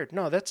disappeared.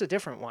 No, that's a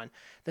different one.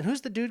 Then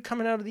who's the dude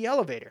coming out of the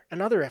elevator?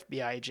 Another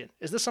FBI agent.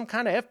 Is this some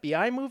kind of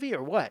FBI movie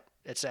or what?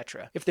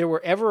 Etc. If there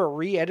were ever a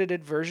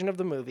re-edited version of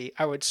the movie,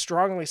 I would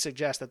strongly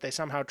suggest that they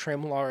somehow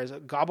trim Laura's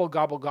gobble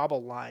gobble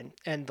gobble line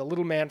and the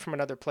little man from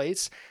another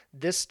place,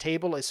 this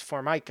table is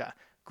formica,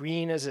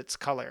 green is its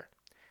color.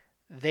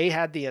 They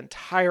had the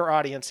entire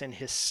audience in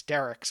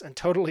hysterics and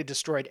totally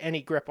destroyed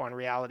any grip on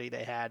reality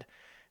they had.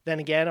 Then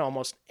again,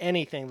 almost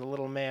anything the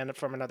little man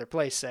from another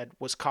place said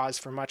was cause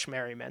for much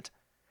merriment.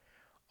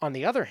 On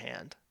the other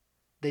hand,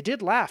 they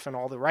did laugh in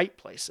all the right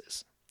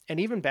places. And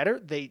even better,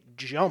 they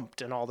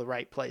jumped in all the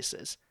right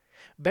places.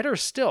 Better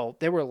still,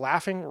 they were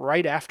laughing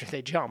right after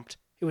they jumped.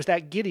 It was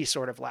that giddy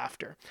sort of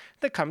laughter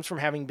that comes from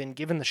having been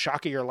given the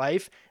shock of your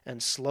life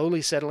and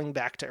slowly settling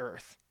back to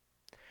earth.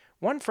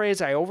 One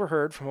phrase I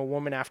overheard from a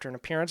woman after an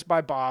appearance by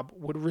Bob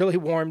would really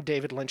warm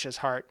David Lynch's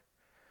heart.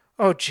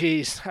 "Oh,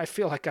 geez, I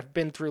feel like I've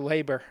been through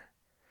labor."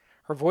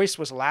 Her voice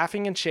was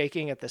laughing and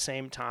shaking at the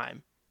same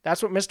time.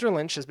 That's what Mr.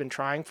 Lynch has been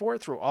trying for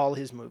through all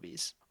his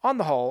movies. On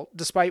the whole,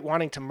 despite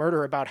wanting to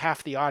murder about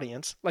half the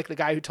audience, like the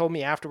guy who told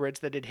me afterwards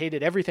that he'd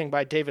hated everything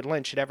by David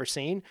Lynch he'd ever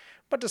seen,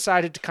 but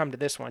decided to come to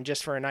this one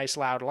just for a nice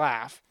loud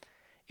laugh,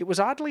 it was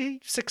oddly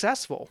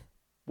successful.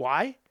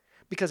 Why?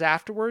 Because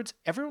afterwards,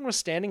 everyone was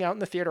standing out in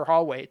the theater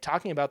hallway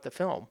talking about the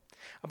film.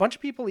 A bunch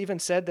of people even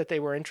said that they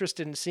were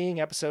interested in seeing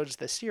episodes of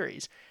the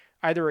series,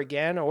 either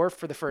again or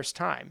for the first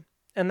time.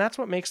 And that's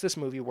what makes this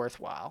movie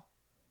worthwhile.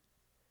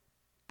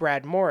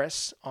 Brad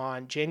Morris,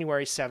 on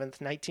January 7th,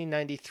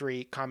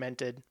 1993,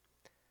 commented,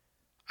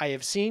 "I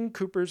have seen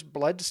Cooper's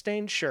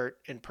blood-stained shirt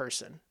in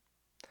person.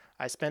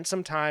 I spent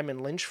some time in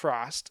Lynch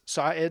Frost,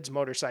 saw Ed's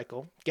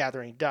motorcycle,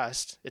 gathering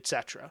dust,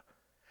 etc.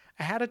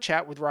 I had a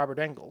chat with Robert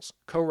Engels,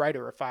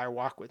 co-writer of Fire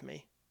Walk with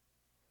Me.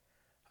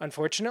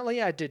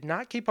 Unfortunately, I did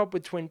not keep up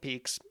with Twin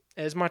Peaks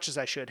as much as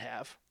I should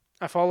have.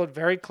 I followed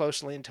very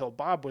closely until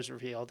Bob was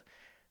revealed,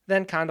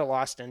 then kinda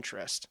lost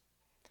interest.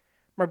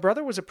 My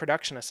brother was a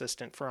production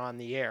assistant for On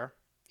the Air.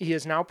 He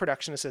is now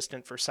production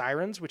assistant for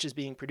Sirens, which is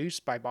being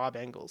produced by Bob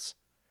Engels.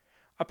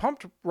 I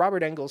pumped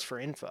Robert Engels for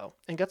info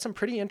and got some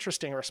pretty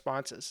interesting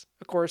responses.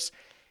 Of course,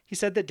 he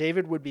said that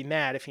David would be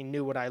mad if he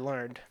knew what I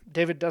learned.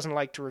 David doesn't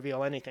like to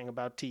reveal anything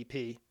about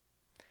TP.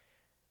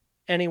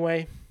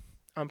 Anyway,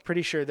 I'm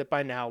pretty sure that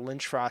by now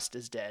Lynch Frost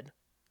is dead.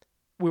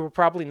 We will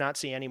probably not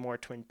see any more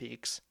Twin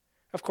Peaks.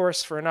 Of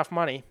course, for enough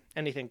money,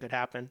 anything could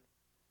happen."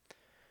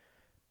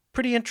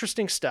 Pretty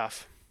interesting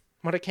stuff.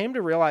 What I came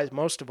to realize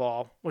most of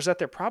all was that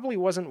there probably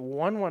wasn't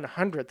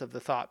 1/100th of the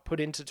thought put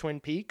into Twin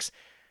Peaks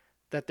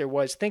that there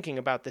was thinking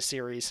about the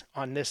series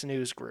on this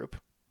news group.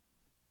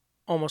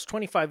 Almost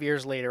 25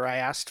 years later, I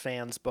asked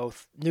fans,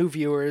 both new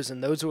viewers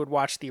and those who had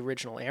watched the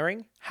original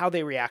airing, how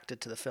they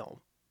reacted to the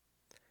film.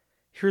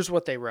 Here's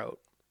what they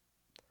wrote.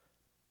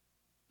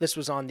 This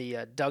was on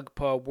the Doug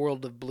Poe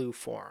World of Blue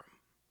forum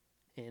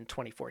in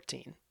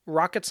 2014.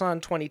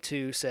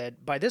 Rocketson22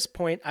 said, "By this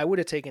point, I would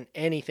have taken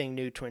anything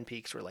new Twin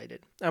Peaks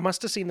related. I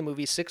must have seen the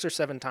movie 6 or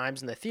 7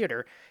 times in the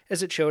theater,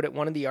 as it showed at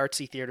one of the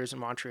artsy theaters in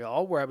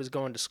Montreal where I was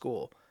going to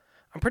school.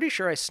 I'm pretty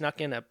sure I snuck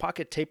in a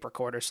pocket tape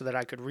recorder so that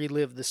I could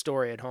relive the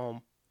story at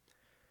home."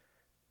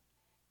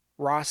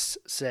 Ross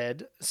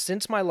said,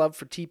 "Since my love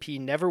for TP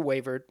never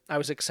wavered, I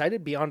was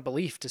excited beyond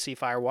belief to see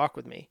Fire Walk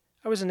with Me.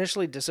 I was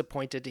initially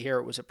disappointed to hear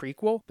it was a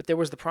prequel, but there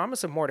was the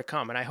promise of more to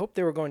come, and I hoped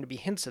there were going to be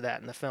hints of that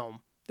in the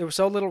film. There was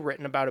so little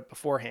written about it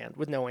beforehand,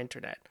 with no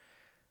internet.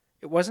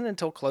 It wasn't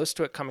until close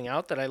to it coming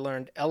out that I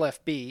learned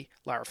LFB,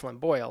 Lara Flynn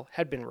Boyle,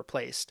 had been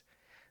replaced.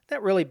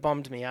 That really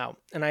bummed me out,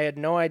 and I had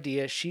no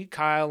idea she,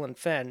 Kyle, and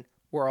Fenn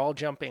were all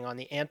jumping on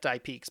the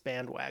anti-Peaks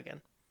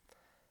bandwagon.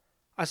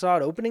 I saw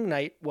it opening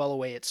night while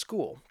away at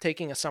school,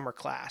 taking a summer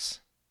class.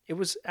 It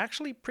was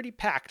actually pretty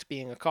packed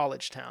being a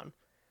college town.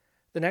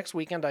 The next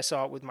weekend I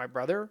saw it with my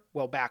brother,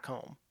 well, back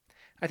home.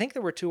 I think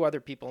there were 2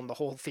 other people in the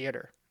whole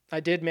theater. I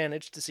did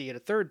manage to see it a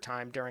 3rd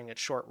time during its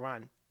short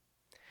run.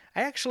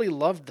 I actually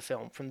loved the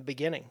film from the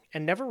beginning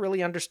and never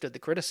really understood the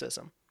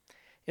criticism.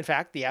 In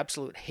fact, the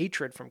absolute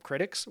hatred from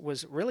critics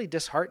was really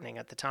disheartening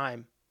at the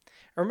time.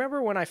 I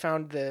remember when I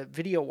found the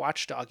Video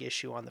Watchdog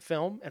issue on the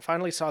film and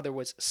finally saw there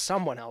was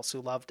someone else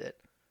who loved it.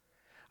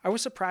 I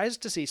was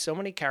surprised to see so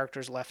many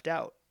characters left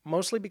out,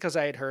 mostly because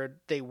I had heard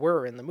they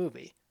were in the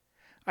movie.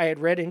 I had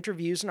read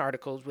interviews and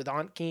articles with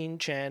Aunt Keen,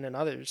 Chen, and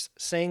others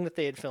saying that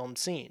they had filmed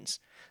scenes,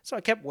 so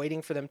I kept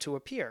waiting for them to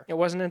appear. It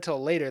wasn't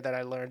until later that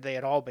I learned they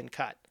had all been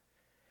cut.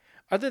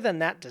 Other than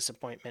that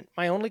disappointment,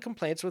 my only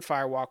complaints with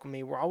Firewalk With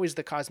Me were always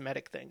the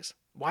cosmetic things.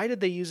 Why did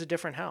they use a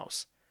different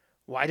house?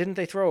 Why didn't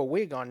they throw a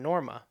wig on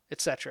Norma?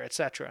 Etc.,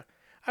 etc.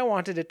 I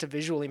wanted it to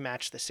visually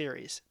match the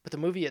series, but the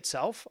movie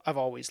itself, I've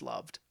always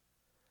loved.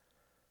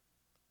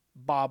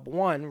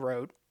 Bob1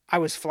 wrote, I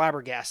was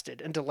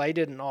flabbergasted and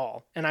delighted and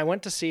all, and I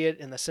went to see it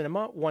in the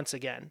cinema once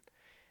again.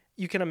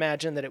 You can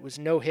imagine that it was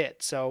no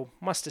hit, so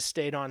must have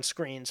stayed on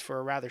screens for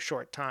a rather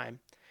short time.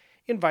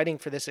 Inviting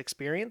for this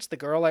experience the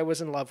girl I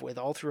was in love with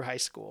all through high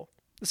school.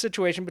 The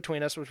situation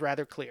between us was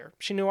rather clear.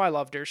 She knew I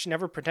loved her, she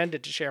never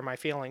pretended to share my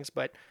feelings,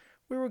 but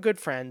we were good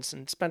friends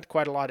and spent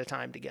quite a lot of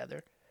time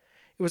together.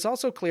 It was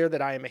also clear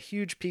that I am a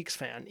huge Peaks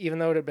fan, even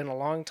though it had been a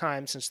long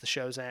time since the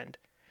show's end.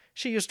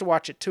 She used to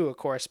watch it too, of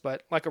course,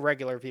 but like a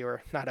regular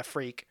viewer, not a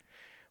freak.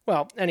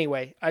 Well,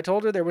 anyway, I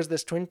told her there was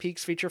this Twin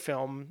Peaks feature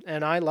film,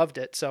 and I loved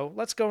it, so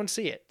let's go and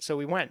see it. So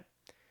we went.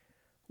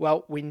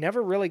 Well, we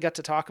never really got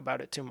to talk about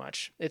it too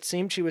much. It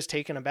seemed she was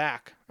taken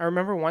aback. I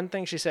remember one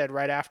thing she said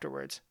right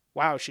afterwards.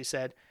 Wow, she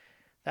said,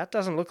 that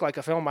doesn't look like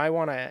a film I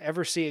want to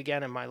ever see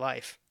again in my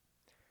life.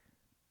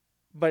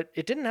 But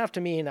it didn't have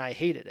to mean I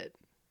hated it.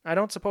 I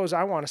don't suppose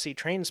I want to see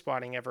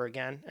Trainspotting ever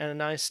again,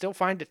 and I still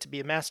find it to be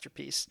a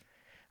masterpiece.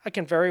 I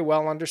can very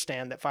well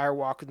understand that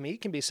Firewalk With Me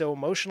can be so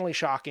emotionally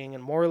shocking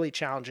and morally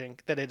challenging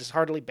that it is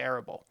hardly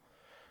bearable.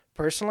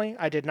 Personally,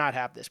 I did not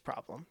have this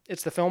problem.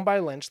 It's the film by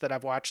Lynch that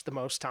I've watched the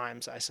most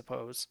times, I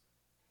suppose.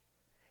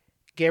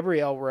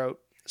 Gabrielle wrote,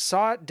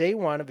 saw it day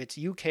one of its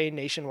UK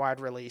nationwide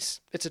release.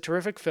 It's a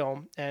terrific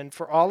film, and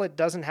for all it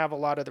doesn't have a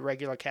lot of the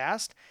regular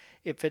cast,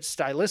 it fits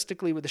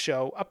stylistically with the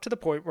show up to the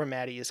point where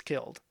Maddie is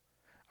killed.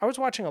 I was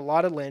watching a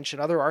lot of Lynch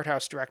and other art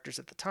house directors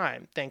at the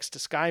time, thanks to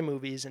Sky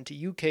Movies and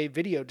to UK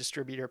video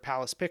distributor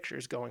Palace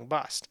Pictures going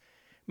bust,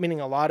 meaning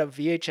a lot of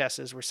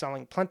VHSs were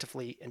selling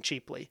plentifully and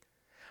cheaply.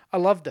 I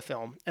loved the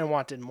film and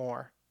wanted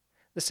more.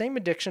 The same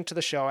addiction to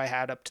the show I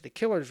had up to the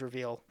killer's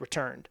reveal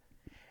returned,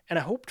 and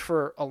I hoped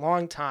for a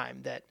long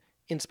time that,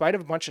 in spite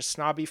of a bunch of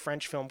snobby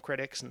French film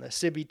critics and the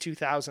CB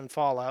 2000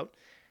 fallout,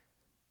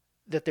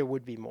 that there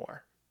would be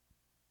more.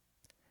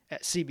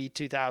 CB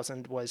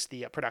 2000 was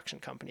the production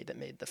company that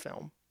made the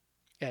film.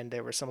 And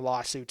there were some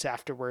lawsuits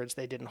afterwards.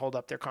 They didn't hold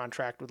up their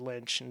contract with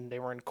Lynch, and they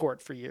were in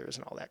court for years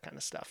and all that kind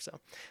of stuff. So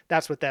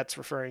that's what that's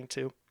referring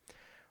to.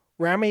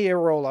 Rami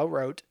Irola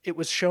wrote, it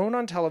was shown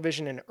on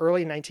television in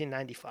early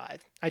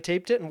 1995. I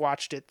taped it and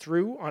watched it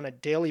through on a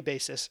daily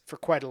basis for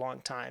quite a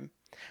long time.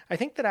 I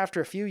think that after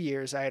a few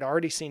years, I had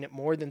already seen it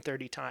more than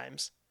 30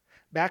 times.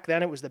 Back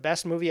then, it was the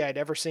best movie I'd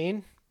ever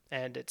seen,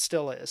 and it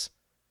still is.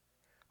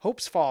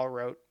 Hope's Fall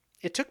wrote,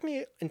 it took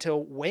me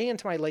until way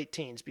into my late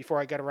teens before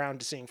I got around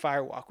to seeing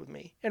Firewalk With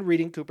Me and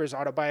reading Cooper's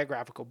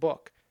autobiographical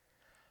book.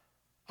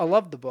 I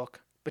loved the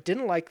book, but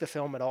didn't like the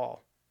film at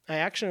all. I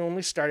actually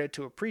only started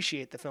to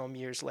appreciate the film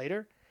years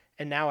later,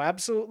 and now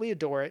absolutely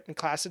adore it and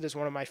class it as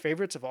one of my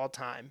favorites of all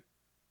time.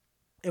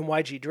 And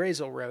YG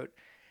Drazel wrote,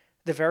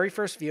 the very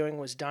first viewing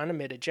was done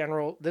amid a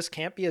general, this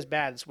can't be as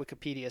bad as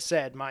Wikipedia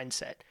said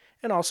mindset,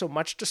 and also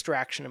much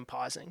distraction and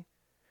pausing.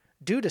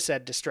 Due to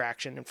said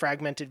distraction and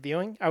fragmented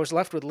viewing, I was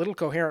left with little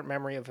coherent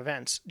memory of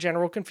events,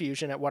 general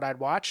confusion at what I'd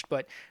watched,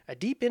 but a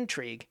deep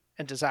intrigue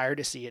and desire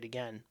to see it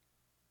again.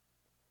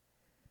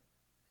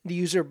 The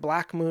user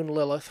Black Moon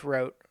Lilith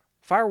wrote,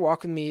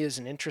 Firewalk With Me is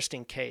an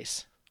interesting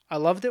case. I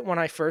loved it when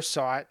I first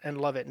saw it and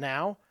love it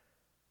now,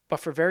 but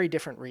for very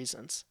different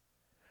reasons.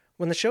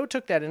 When the show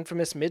took that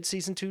infamous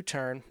mid-season 2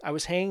 turn, I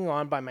was hanging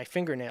on by my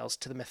fingernails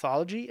to the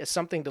mythology as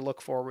something to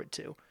look forward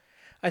to.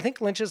 I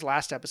think Lynch's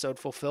last episode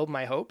fulfilled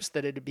my hopes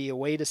that it'd be a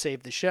way to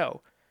save the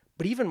show.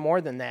 But even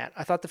more than that,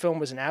 I thought the film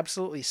was an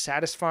absolutely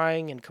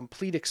satisfying and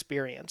complete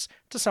experience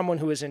to someone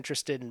who was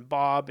interested in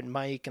Bob and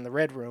Mike and the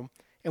Red Room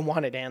and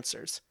wanted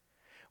answers.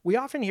 We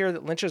often hear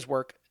that Lynch's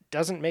work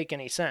doesn't make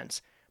any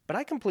sense, but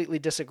I completely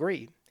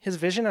disagree. His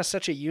vision has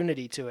such a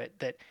unity to it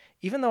that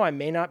even though I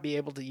may not be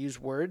able to use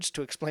words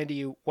to explain to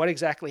you what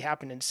exactly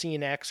happened in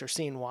scene X or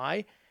scene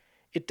Y,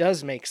 it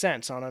does make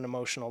sense on an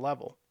emotional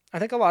level. I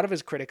think a lot of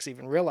his critics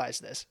even realize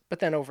this, but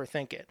then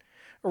overthink it.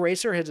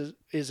 Eraser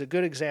is a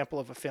good example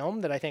of a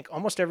film that I think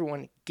almost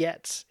everyone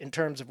gets in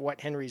terms of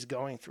what Henry's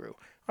going through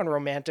on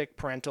romantic,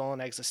 parental,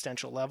 and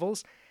existential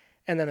levels,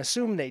 and then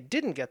assume they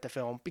didn't get the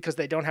film because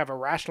they don't have a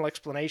rational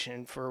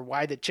explanation for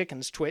why the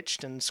chickens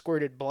twitched and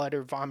squirted blood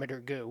or vomit or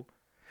goo.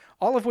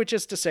 All of which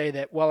is to say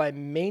that while I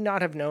may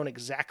not have known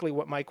exactly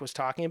what Mike was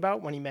talking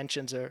about when he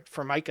mentions a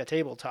Formica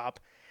tabletop,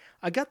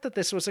 I got that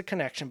this was a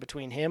connection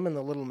between him and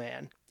the little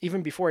man,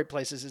 even before he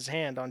places his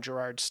hand on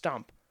Gerard's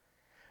stump.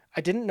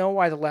 I didn't know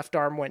why the left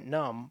arm went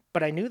numb,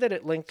 but I knew that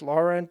it linked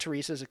Laura and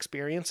Teresa's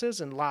experiences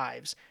and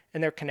lives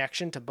and their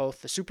connection to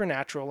both the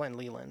supernatural and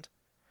Leland.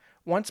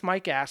 Once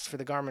Mike asked for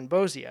the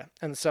Garmonbozia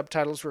and the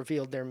subtitles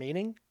revealed their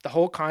meaning, the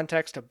whole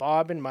context of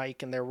Bob and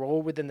Mike and their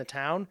role within the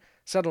town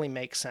suddenly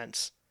makes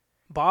sense.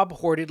 Bob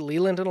hoarded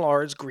Leland and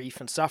Laura's grief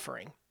and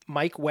suffering.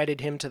 Mike wedded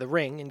him to the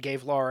ring and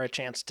gave Laura a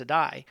chance to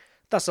die,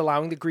 thus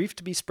allowing the grief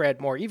to be spread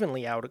more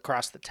evenly out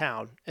across the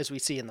town, as we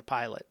see in the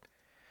pilot.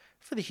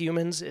 For the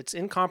humans, it's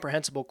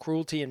incomprehensible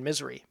cruelty and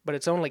misery, but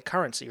it's only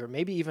currency or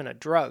maybe even a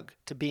drug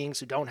to beings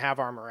who don't have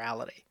our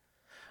morality.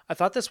 I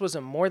thought this was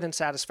a more than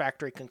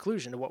satisfactory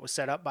conclusion to what was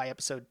set up by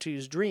Episode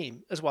 2's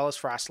dream, as well as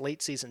Frost's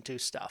late Season 2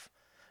 stuff.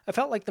 I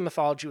felt like the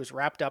mythology was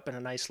wrapped up in a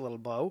nice little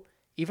bow,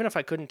 even if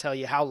I couldn't tell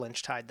you how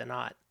Lynch tied the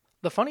knot.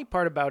 The funny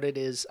part about it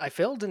is, I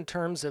failed in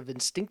terms of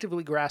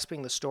instinctively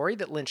grasping the story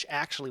that Lynch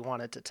actually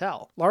wanted to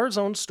tell. Laura's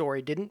own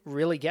story didn't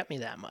really get me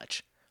that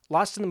much.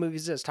 Lost in the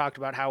Movies has talked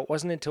about how it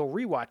wasn't until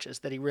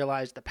rewatches that he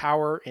realized the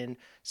power in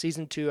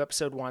Season 2,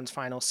 Episode 1's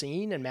final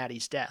scene and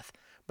Maddie's death.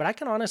 But I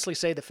can honestly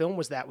say the film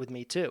was that with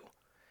me too.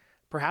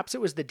 Perhaps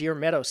it was the Deer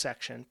Meadow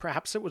section,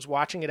 perhaps it was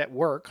watching it at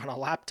work on a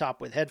laptop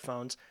with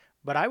headphones,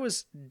 but I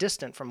was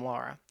distant from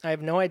Laura. I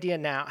have no idea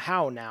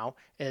how,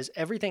 as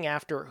everything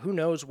after who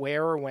knows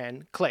where or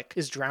when, click,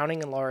 is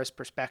drowning in Laura's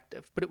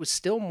perspective, but it was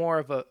still more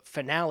of a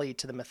finale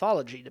to the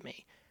mythology to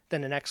me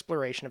than an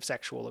exploration of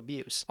sexual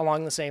abuse.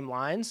 Along the same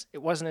lines,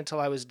 it wasn't until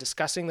I was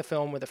discussing the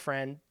film with a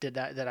friend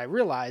that I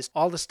realized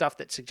all the stuff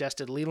that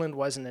suggested Leland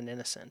wasn't an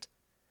innocent.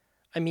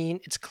 I mean,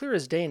 it's clear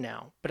as day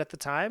now, but at the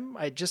time,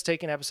 I had just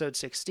taken episode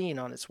 16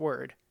 on its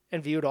word,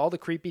 and viewed all the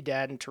creepy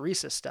dad and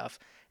Teresa stuff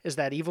as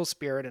that evil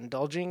spirit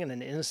indulging in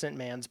an innocent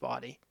man's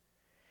body.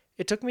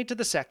 It took me to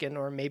the second,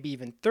 or maybe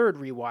even third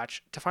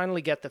rewatch to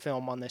finally get the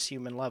film on this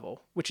human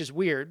level, which is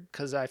weird,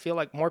 because I feel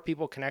like more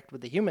people connect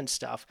with the human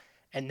stuff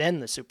and then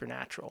the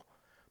supernatural.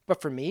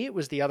 But for me, it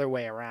was the other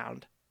way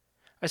around.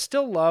 I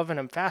still love and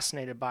am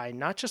fascinated by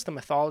not just the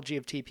mythology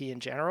of TP in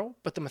general,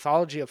 but the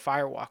mythology of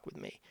Firewalk with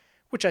Me,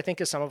 which I think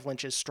is some of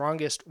Lynch's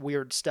strongest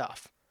weird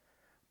stuff.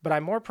 But I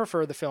more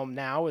prefer the film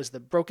now as the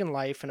broken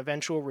life and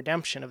eventual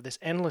redemption of this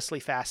endlessly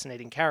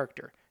fascinating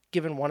character,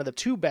 given one of the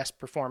two best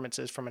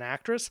performances from an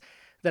actress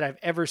that I've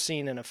ever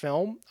seen in a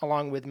film,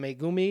 along with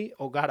Megumi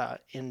Ogata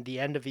in The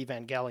End of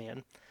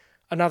Evangelion,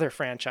 another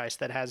franchise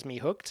that has me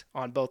hooked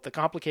on both the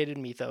complicated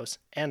mythos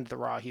and the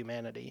raw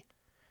humanity.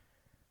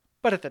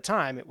 But at the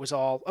time, it was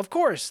all, of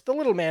course, the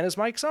little man is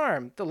Mike's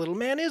arm. The little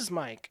man is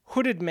Mike.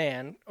 Hooded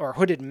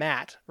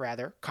Matt,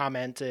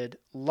 commented,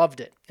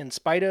 loved it, in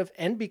spite of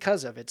and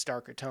because of its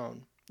darker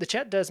tone. The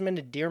Chet Desmond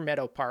and Deer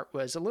Meadow part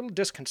was a little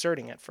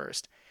disconcerting at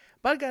first,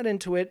 but I got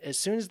into it as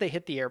soon as they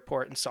hit the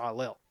airport and saw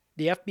Lil.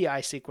 The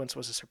FBI sequence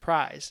was a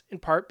surprise, in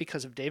part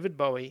because of David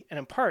Bowie, and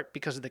in part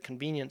because of the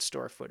convenience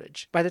store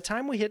footage. By the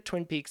time we hit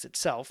Twin Peaks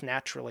itself,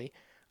 naturally,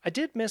 I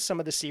did miss some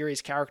of the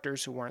series'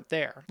 characters who weren't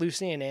there,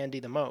 Lucy and Andy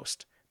the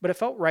most. But it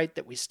felt right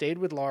that we stayed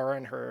with Laura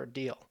and her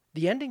ordeal.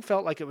 The ending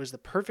felt like it was the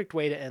perfect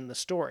way to end the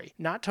story.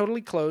 Not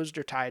totally closed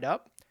or tied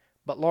up,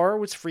 but Laura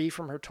was free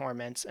from her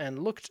torments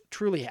and looked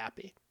truly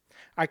happy.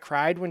 I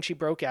cried when she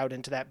broke out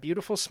into that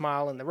beautiful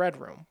smile in the Red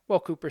Room, while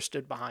Cooper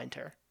stood behind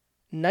her.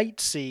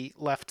 Nightsea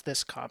left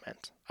this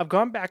comment. I've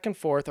gone back and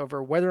forth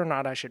over whether or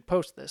not I should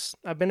post this.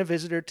 I've been a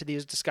visitor to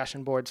these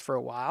discussion boards for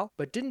a while,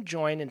 but didn't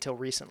join until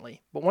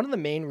recently. But one of the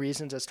main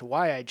reasons as to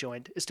why I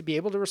joined is to be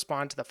able to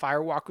respond to the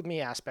Firewalk with Me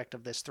aspect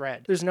of this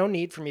thread. There's no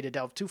need for me to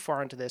delve too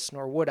far into this,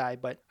 nor would I,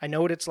 but I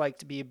know what it's like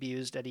to be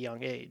abused at a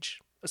young age.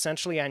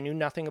 Essentially, I knew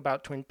nothing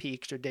about Twin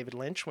Peaks or David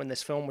Lynch when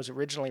this film was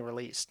originally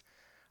released.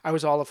 I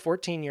was all of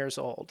 14 years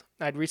old.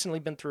 I'd recently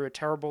been through a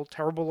terrible,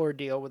 terrible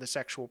ordeal with a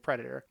sexual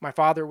predator. My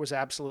father was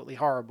absolutely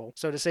horrible,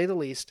 so to say the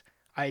least,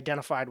 I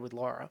identified with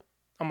Laura.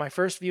 On my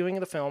first viewing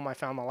of the film, I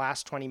found the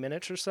last 20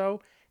 minutes or so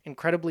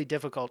incredibly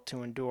difficult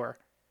to endure.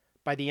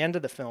 By the end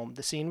of the film,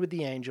 the scene with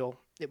the angel,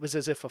 it was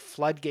as if a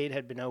floodgate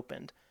had been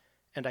opened,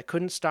 and I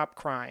couldn't stop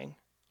crying.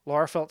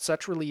 Laura felt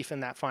such relief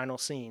in that final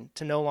scene,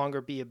 to no longer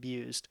be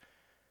abused.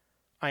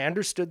 I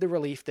understood the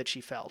relief that she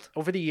felt.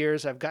 Over the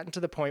years, I've gotten to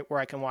the point where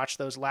I can watch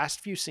those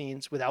last few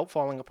scenes without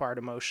falling apart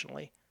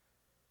emotionally.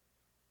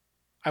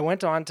 I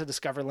went on to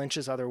discover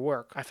Lynch's other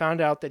work. I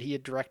found out that he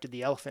had directed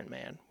The Elephant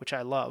Man, which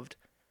I loved.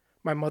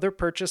 My mother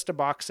purchased a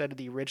box set of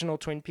the original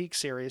Twin Peaks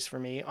series for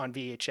me on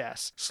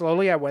VHS.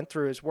 Slowly, I went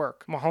through his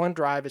work. Mulholland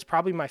Drive is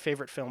probably my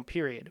favorite film,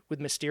 period, with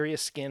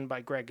Mysterious Skin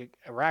by Greg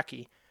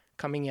Araki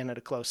coming in at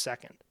a close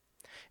second.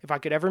 If I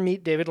could ever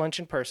meet David Lynch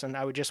in person,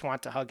 I would just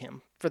want to hug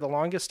him. For the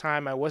longest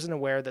time, I wasn't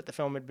aware that the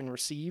film had been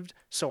received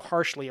so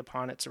harshly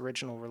upon its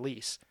original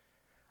release.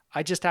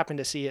 I just happened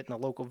to see it in a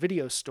local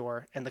video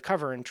store, and the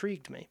cover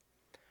intrigued me.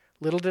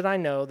 Little did I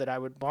know that I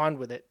would bond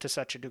with it to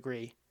such a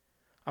degree.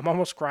 I'm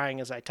almost crying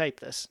as I type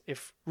this.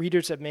 If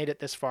readers have made it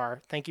this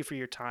far, thank you for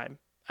your time.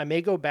 I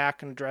may go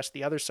back and address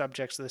the other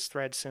subjects of this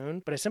thread soon,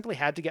 but I simply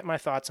had to get my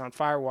thoughts on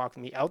Firewalk with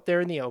Me out there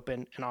in the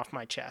open and off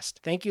my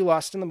chest. Thank you,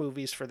 Lost in the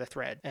Movies, for the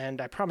thread,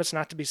 and I promise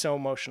not to be so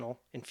emotional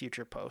in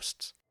future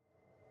posts.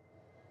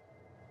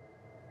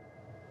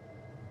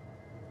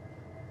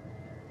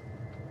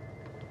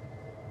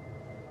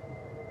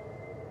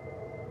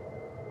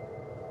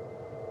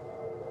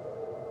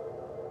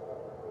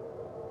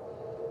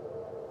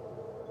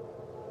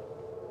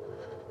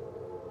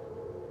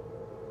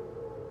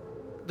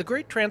 The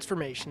great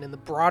transformation in the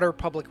broader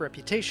public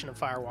reputation of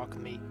Firewalk with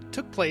Me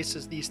took place,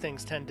 as these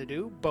things tend to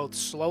do, both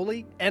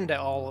slowly and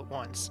all at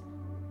once.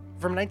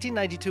 From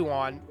 1992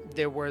 on,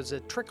 there was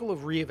a trickle of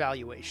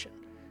reevaluation.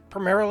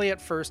 primarily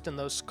at first in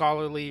those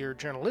scholarly or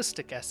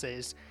journalistic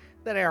essays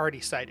that I already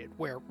cited,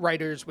 where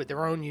writers with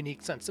their own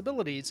unique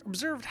sensibilities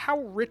observed how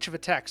rich of a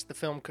text the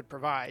film could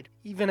provide,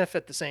 even if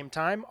at the same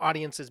time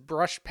audiences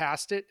brushed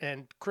past it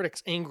and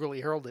critics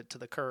angrily hurled it to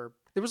the curb.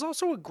 There was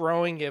also a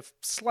growing, if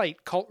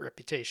slight, cult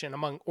reputation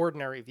among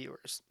ordinary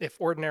viewers, if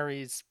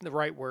ordinary is the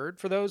right word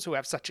for those who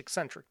have such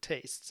eccentric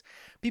tastes.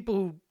 People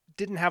who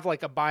didn't have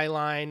like a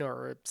byline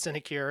or a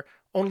sinecure,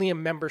 only a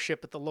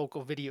membership at the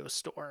local video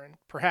store, and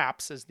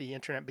perhaps, as the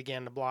internet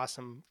began to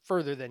blossom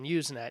further than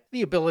Usenet,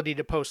 the ability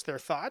to post their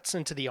thoughts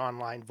into the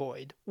online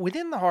void.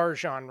 Within the horror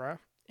genre,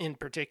 in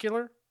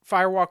particular,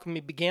 Fire Walk With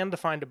Me began to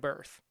find a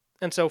birth.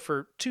 And so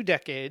for 2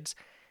 decades,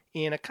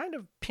 in a kind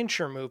of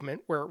pincher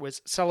movement where it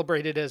was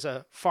celebrated as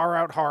a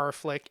far-out horror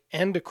flick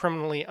and a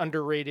criminally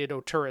underrated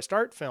auteurist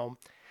art film,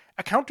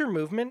 a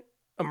counter-movement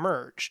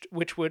emerged,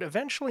 which would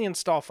eventually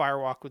install Fire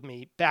Walk With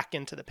Me back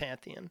into the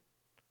pantheon.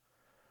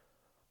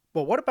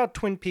 Well, what about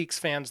Twin Peaks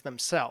fans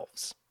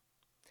themselves?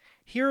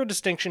 Here a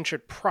distinction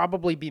should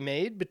probably be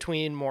made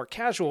between more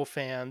casual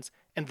fans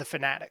and the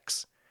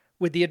fanatics,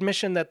 with the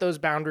admission that those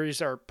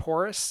boundaries are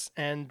porous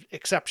and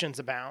exceptions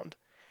abound.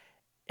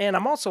 And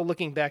I'm also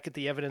looking back at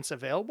the evidence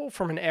available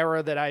from an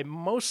era that I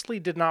mostly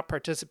did not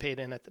participate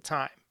in at the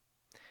time.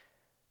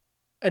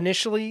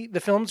 Initially, the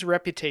film's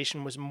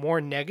reputation was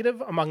more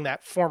negative among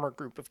that former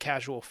group of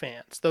casual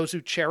fans, those who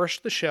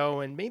cherished the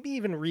show and maybe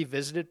even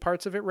revisited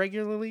parts of it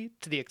regularly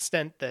to the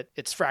extent that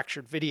its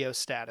fractured video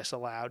status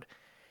allowed,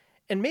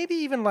 and maybe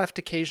even left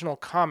occasional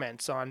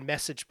comments on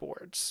message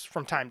boards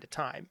from time to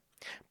time.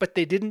 But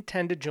they didn't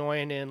tend to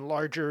join in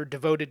larger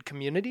devoted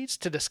communities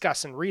to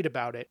discuss and read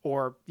about it,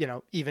 or,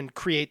 even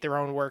create their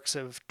own works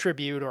of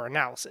tribute or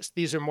analysis.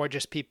 These are more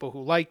just people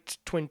who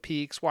liked Twin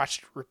Peaks,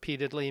 watched it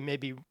repeatedly,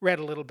 maybe read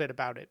a little bit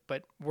about it,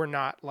 but were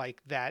not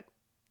like that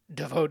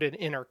devoted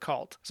inner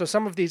cult. So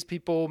some of these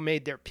people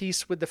made their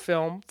peace with the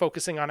film,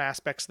 focusing on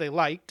aspects they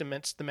liked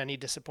amidst the many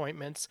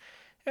disappointments,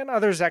 and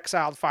others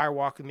exiled Fire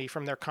Walk With Me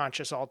from their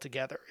conscience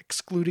altogether,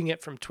 excluding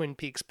it from Twin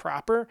Peaks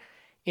proper,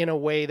 in a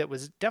way that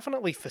was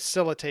definitely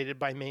facilitated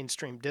by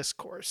mainstream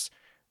discourse,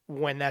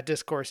 when that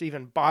discourse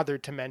even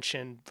bothered to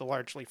mention the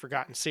largely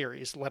forgotten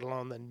series, let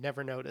alone the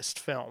never-noticed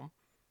film.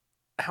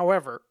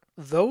 However,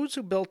 those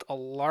who built a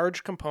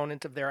large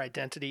component of their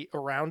identity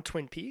around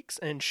Twin Peaks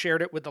and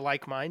shared it with the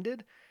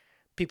like-minded,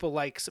 people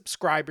like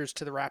subscribers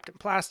to the Wrapped in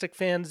Plastic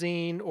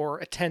fanzine, or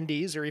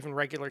attendees or even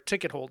regular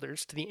ticket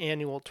holders to the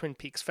annual Twin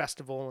Peaks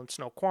Festival in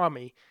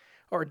Snoqualmie,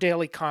 or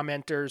daily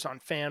commenters on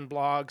fan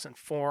blogs and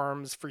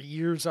forums for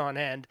years on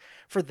end,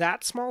 for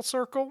that small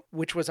circle,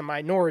 which was a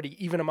minority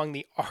even among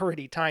the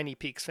already tiny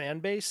Peaks fan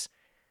base,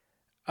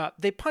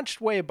 they punched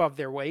way above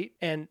their weight,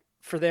 and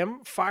for them,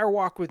 Fire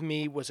Walk With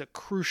Me was a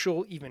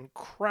crucial, even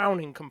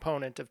crowning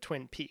component of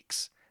Twin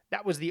Peaks.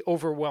 That was the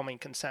overwhelming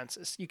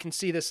consensus. You can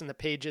see this in the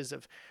pages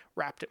of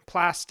Wrapped in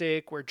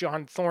Plastic, where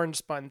John Thorne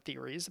spun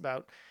theories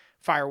about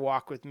Fire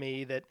Walk With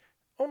Me that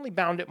only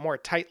bound it more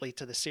tightly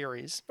to the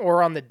series,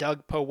 or on the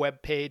Doug Poe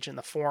webpage in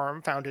the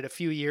forum, founded a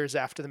few years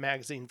after the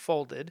magazine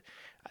folded.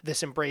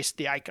 This embraced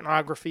the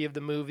iconography of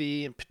the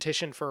movie and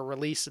petitioned for a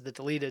release of the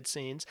deleted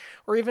scenes,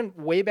 or even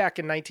way back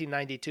in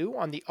 1992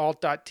 on the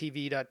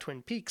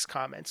alt.tv.Twin Peaks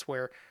comments,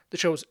 where the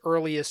show's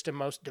earliest and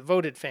most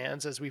devoted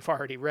fans, as we've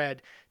already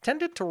read,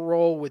 tended to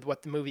roll with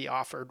what the movie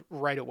offered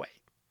right away.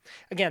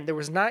 Again, there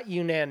was not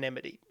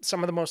unanimity.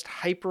 Some of the most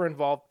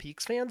hyper-involved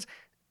Peaks fans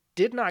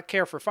did not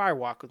care for Fire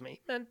Walk With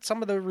Me, and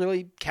some of the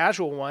really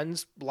casual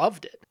ones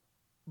loved it.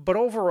 But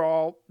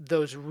overall,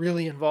 those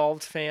really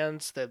involved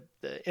fans, the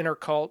inner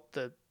cult,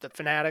 the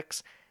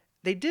fanatics,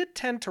 they did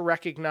tend to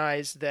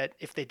recognize that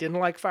if they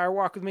didn't like Fire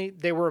Walk With Me,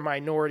 they were a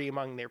minority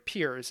among their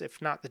peers,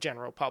 if not the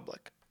general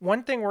public.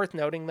 One thing worth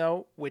noting,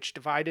 though, which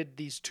divided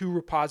these two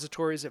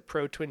repositories of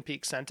pro-Twin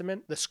Peaks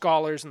sentiment, the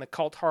scholars and the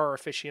cult horror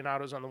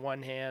aficionados on the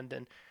one hand,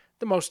 and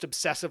the most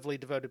obsessively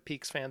devoted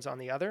Peaks fans on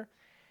the other,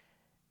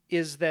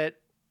 is that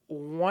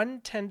one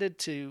tended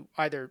to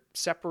either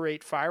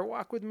separate Fire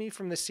Walk With Me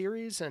from the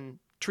series and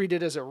treat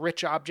it as a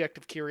rich object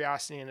of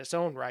curiosity in its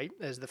own right,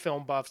 as the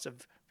film buffs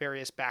of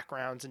various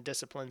backgrounds and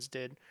disciplines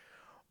did,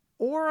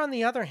 or on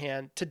the other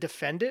hand, to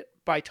defend it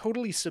by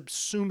totally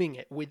subsuming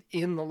it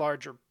within the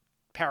larger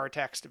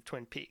paratext of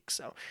Twin Peaks.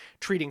 So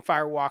treating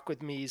Fire Walk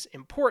With Me's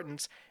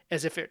importance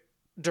as if it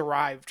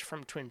derived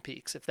from Twin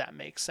Peaks, if that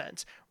makes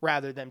sense,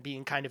 rather than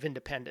being kind of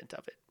independent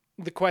of it.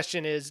 The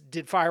question is,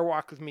 did Fire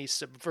Walk With Me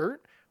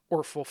subvert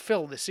or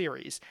fulfill the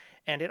series?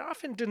 And it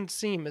often didn't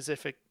seem as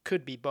if it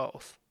could be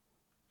both.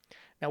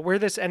 Now, where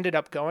this ended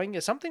up going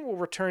is something we'll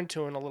return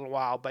to in a little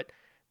while, but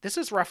this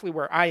is roughly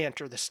where I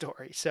enter the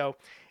story. So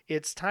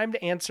it's time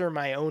to answer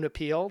my own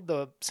appeal,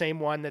 the same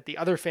one that the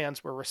other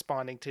fans were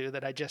responding to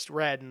that I just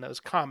read in those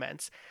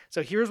comments.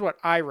 So here's what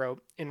I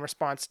wrote in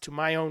response to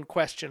my own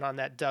question on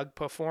that Doug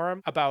Poe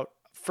forum about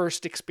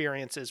first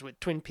experiences with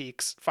Twin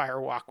Peaks Fire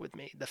Walk With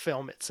Me, the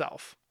film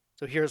itself.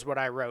 So here's what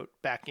I wrote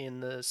back in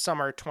the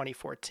summer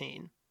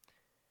 2014.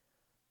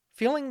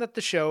 Feeling that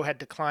the show had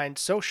declined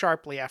so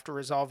sharply after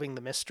resolving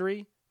the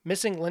mystery,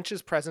 missing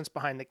Lynch's presence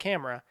behind the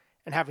camera,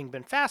 and having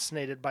been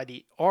fascinated by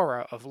the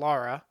aura of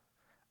Laura,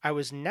 I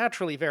was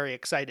naturally very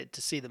excited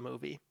to see the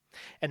movie.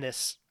 And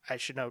this, I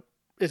should note,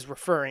 is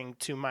referring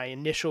to my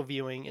initial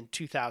viewing in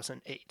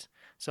 2008.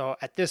 So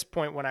at this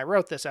point when I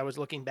wrote this, I was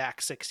looking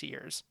back 6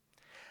 years.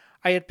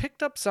 I had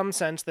picked up some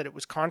sense that it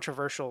was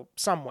controversial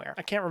somewhere.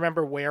 I can't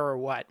remember where or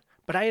what,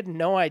 but I had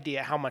no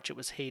idea how much it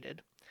was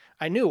hated.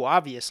 I knew,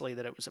 obviously,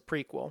 that it was a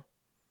prequel.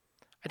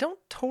 I don't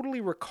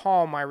totally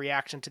recall my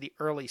reaction to the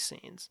early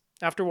scenes.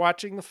 After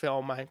watching the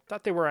film, I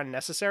thought they were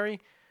unnecessary,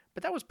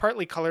 but that was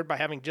partly colored by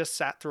having just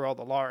sat through all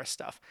the Laura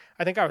stuff.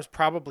 I think I was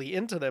probably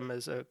into them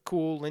as a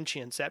cool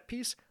Lynchian set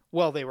piece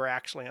while they were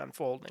actually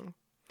unfolding.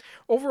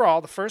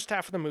 Overall, the first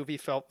half of the movie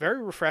felt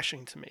very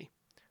refreshing to me.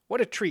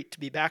 What a treat to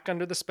be back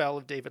under the spell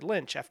of David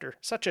Lynch after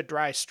such a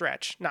dry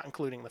stretch, not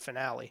including the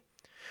finale.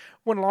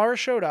 When Laura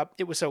showed up,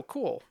 it was so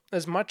cool.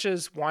 As much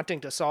as wanting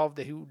to solve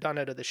the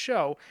whodunit of the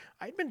show,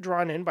 I'd been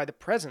drawn in by the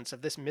presence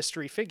of this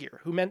mystery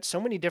figure who meant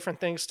so many different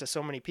things to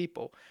so many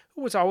people,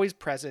 who was always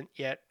present,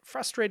 yet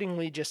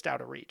frustratingly just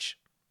out of reach.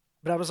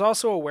 But I was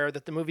also aware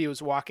that the movie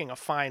was walking a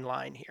fine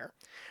line here.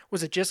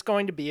 Was it just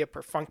going to be a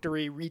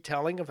perfunctory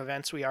retelling of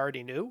events we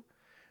already knew?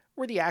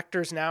 Were the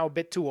actors now a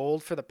bit too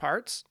old for the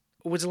parts?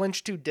 Was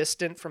Lynch too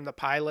distant from the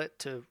pilot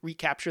to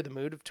recapture the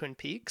mood of Twin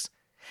Peaks?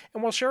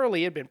 And while Sheryl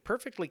Lee had been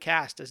perfectly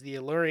cast as the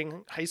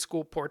alluring high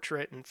school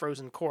portrait in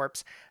Frozen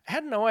Corpse, I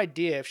had no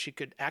idea if she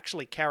could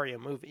actually carry a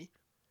movie.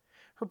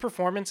 Her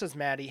performance as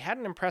Maddie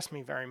hadn't impressed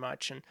me very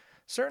much, and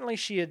certainly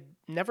she had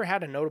never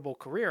had a notable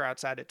career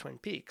outside of Twin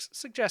Peaks,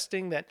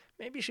 suggesting that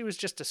maybe she was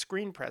just a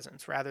screen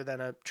presence rather than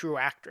a true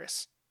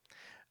actress.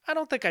 I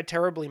don't think I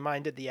terribly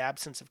minded the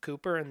absence of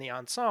Cooper in the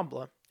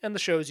ensemble and the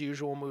show's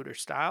usual mood or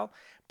style,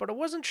 but I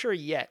wasn't sure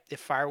yet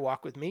if Fire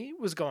Walk with Me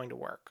was going to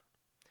work.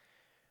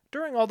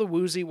 During all the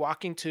woozy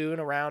walking to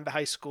and around the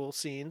high school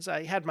scenes,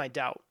 I had my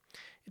doubt.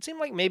 It seemed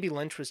like maybe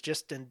Lynch was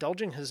just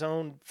indulging his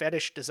own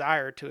fetish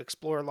desire to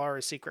explore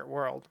Laura's secret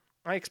world.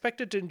 I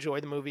expected to enjoy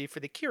the movie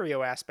for the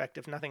curio aspect,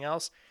 if nothing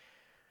else,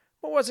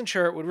 but wasn't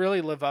sure it would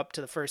really live up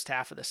to the first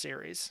half of the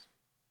series.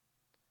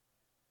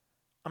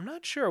 I'm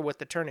not sure what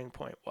the turning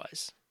point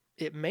was.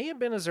 It may have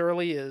been as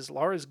early as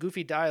Laura's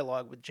goofy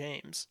dialogue with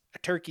James. A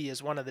turkey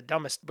is one of the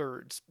dumbest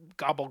birds,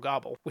 gobble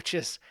gobble, which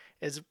is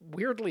as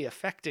weirdly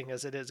affecting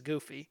as it is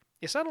goofy.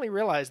 You suddenly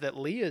realize that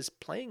Lee is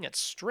playing it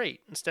straight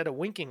instead of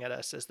winking at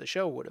us as the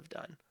show would have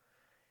done.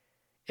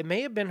 It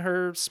may have been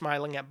her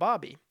smiling at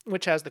Bobby,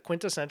 which has the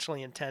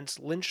quintessentially intense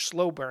Lynch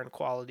slow burn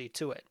quality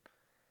to it.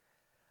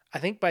 I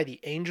think by the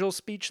angel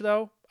speech,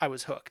 though, I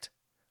was hooked.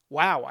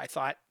 Wow, I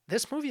thought,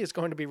 this movie is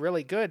going to be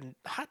really good, and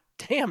hot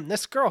damn,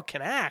 this girl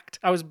can act.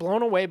 I was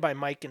blown away by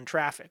Mike in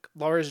Traffic,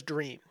 Laura's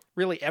dream,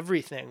 really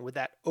everything with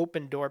that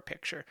open door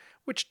picture,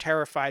 which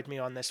terrified me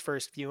on this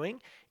first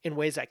viewing in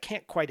ways I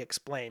can't quite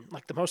explain,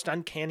 like the most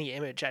uncanny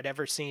image I'd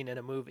ever seen in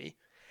a movie.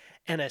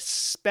 And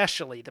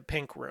especially the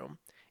pink room,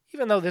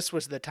 even though this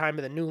was the time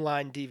of the New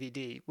Line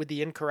DVD with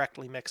the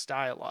incorrectly mixed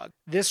dialogue.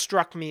 This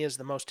struck me as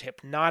the most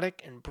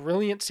hypnotic and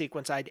brilliant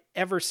sequence I'd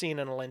ever seen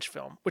in a Lynch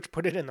film, which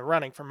put it in the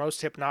running for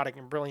most hypnotic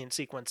and brilliant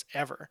sequence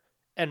ever.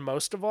 And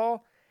most of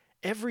all,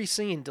 every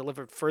scene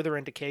delivered further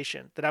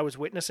indication that I was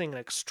witnessing an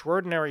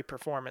extraordinary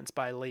performance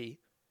by Lee.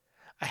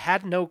 I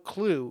had no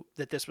clue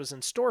that this was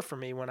in store for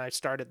me when I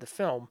started the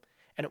film,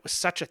 and it was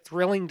such a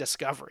thrilling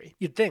discovery.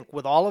 You'd think,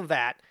 with all of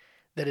that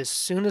as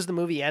soon as the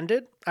movie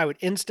ended, I would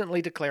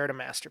instantly declare it a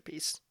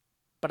masterpiece.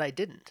 But I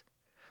didn't.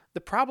 The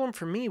problem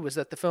for me was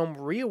that the film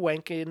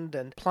reawakened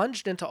and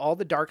plunged into all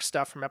the dark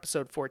stuff from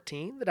episode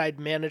 14 that I'd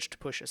managed to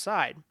push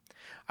aside.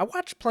 I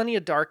watched plenty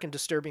of dark and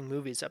disturbing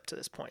movies up to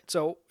this point,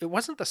 so it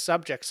wasn't the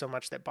subject so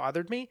much that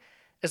bothered me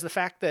as the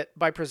fact that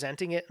by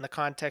presenting it in the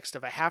context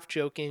of a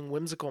half-joking,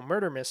 whimsical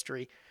murder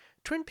mystery,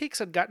 Twin Peaks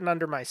had gotten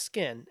under my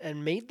skin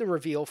and made the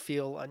reveal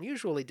feel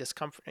unusually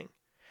discomforting.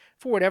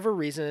 For whatever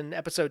reason,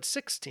 episode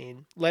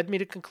 16 led me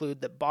to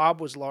conclude that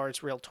Bob was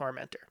Laura's real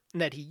tormentor,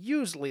 and that he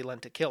used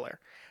Leland to kill her.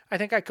 I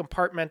think I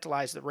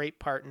compartmentalized the rape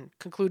part and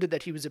concluded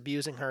that he was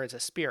abusing her as a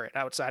spirit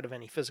outside of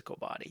any physical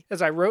body.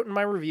 As I wrote in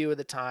my review at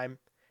the time,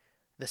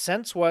 the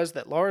sense was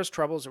that Laura's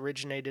troubles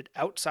originated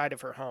outside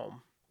of her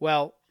home.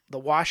 Well, the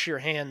wash your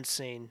hands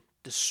scene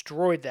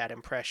destroyed that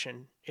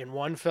impression in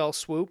one fell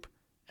swoop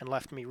and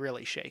left me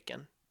really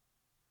shaken.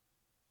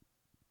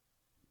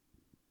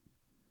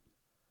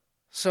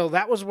 So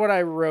that was what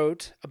I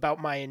wrote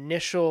about my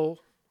initial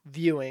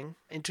viewing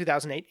in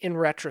 2008, in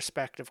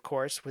retrospect, of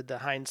course, with the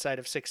hindsight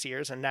of 6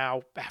 years. And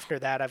now, after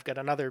that, I've got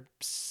another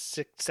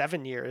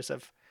 7 years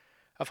of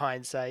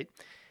hindsight.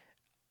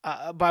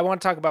 But I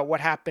want to talk about what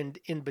happened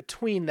in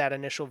between that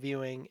initial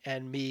viewing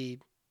and me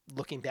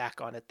looking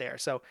back on it there.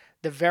 So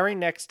the very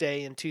next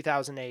day in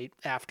 2008,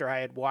 after I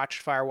had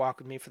watched Fire Walk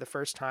with Me for the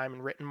first time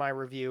and written my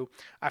review,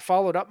 I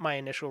followed up my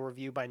initial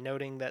review by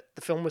noting that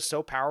the film was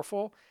so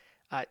powerful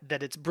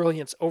that its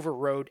brilliance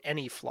overrode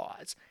any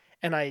flaws.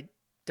 And I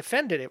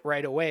defended it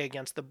right away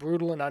against the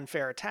brutal and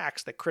unfair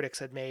attacks that critics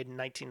had made in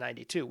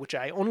 1992, which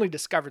I only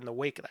discovered in the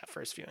wake of that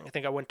first viewing. I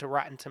think I went to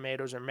Rotten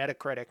Tomatoes or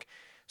Metacritic,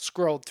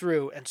 scrolled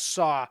through, and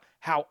saw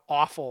how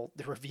awful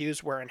the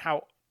reviews were and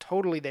how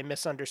totally they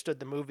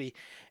misunderstood the movie.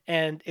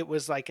 And it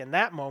was like in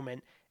that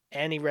moment,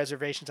 any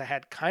reservations I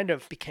had kind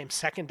of became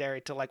secondary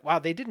to like, wow,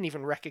 they didn't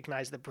even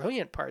recognize the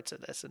brilliant parts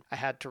of this. And I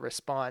had to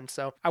respond.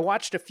 So I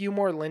watched a few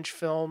more Lynch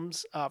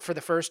films for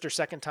the first or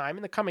second time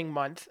in the coming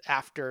month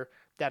after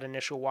that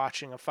initial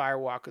watching of Fire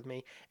Walk with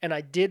Me. And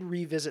I did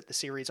revisit the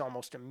series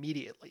almost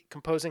immediately,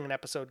 composing an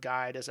episode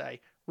guide as I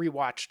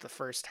rewatched the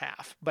first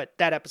half. But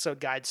that episode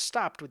guide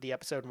stopped with the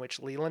episode in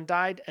which Leland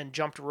died and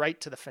jumped right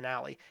to the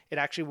finale. It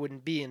actually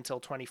wouldn't be until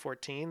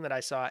 2014 that I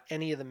saw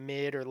any of the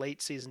mid or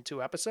late season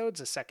 2 episodes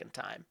a second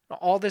time. Now,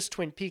 all this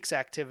Twin Peaks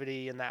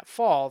activity in that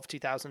fall of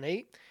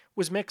 2008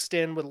 was mixed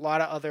in with a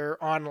lot of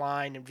other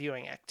online and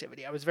viewing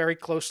activity. I was very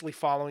closely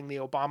following the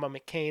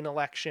Obama-McCain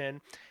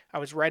election. I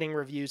was writing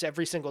reviews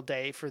every single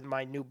day for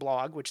my new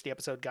blog, which the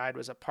episode guide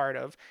was a part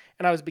of,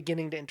 and I was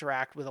beginning to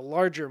interact with a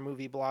larger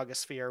movie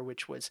blogosphere,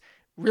 which was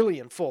really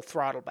in full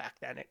throttle back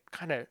then. It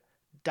kind of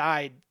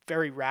died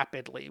very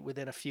rapidly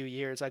within a few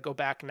years. I go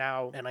back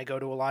now and I go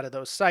to a lot of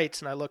those sites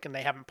and I look and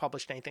they haven't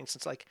published anything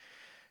since like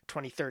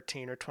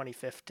 2013 or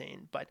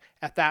 2015. But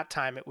at that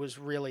time, it was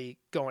really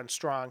going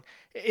strong.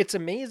 It's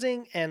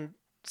amazing and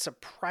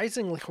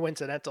surprisingly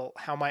coincidental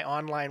how my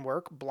online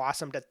work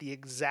blossomed at the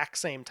exact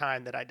same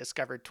time that I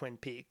discovered Twin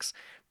Peaks,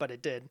 but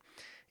it did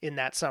in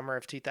that summer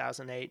of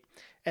 2008.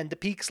 And the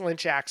Peaks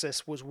Lynch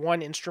axis was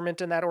one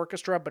instrument in that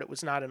orchestra, but it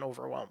was not an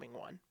overwhelming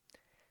one.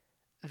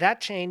 That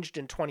changed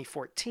in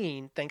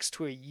 2014 thanks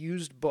to a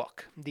used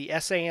book, the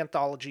essay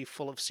anthology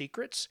Full of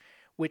Secrets,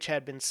 which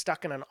had been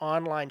stuck in an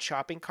online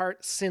shopping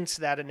cart since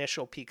that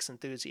initial Peaks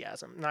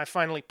enthusiasm. And I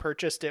finally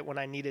purchased it when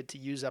I needed to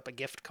use up a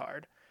gift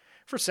card.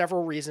 For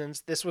several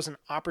reasons, this was an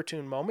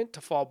opportune moment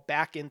to fall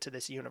back into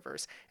this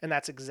universe, and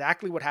that's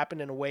exactly what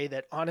happened in a way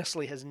that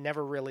honestly has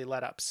never really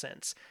let up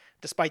since,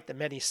 despite the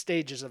many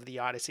stages of the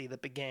Odyssey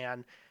that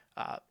began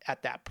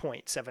at that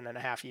point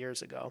 7.5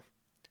 years ago,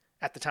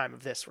 at the time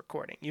of this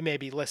recording. You may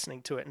be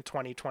listening to it in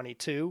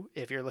 2022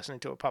 if you're listening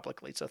to it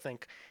publicly, so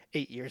think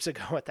 8 years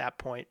ago at that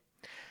point.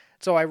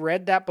 So I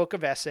read that book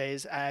of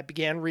essays. I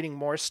began reading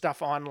more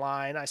stuff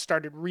online. I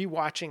started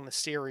rewatching the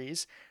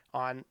series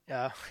on,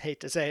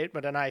 hate to say it,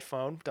 but an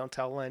iPhone, don't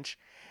tell Lynch.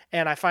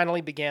 And I finally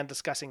began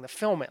discussing the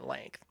film at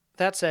length.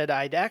 That said,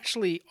 I'd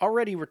actually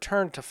already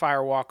returned to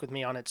Fire Walk with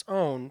Me on its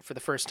own for the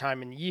first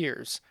time in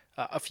years,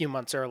 a few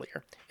months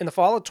earlier. In the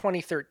fall of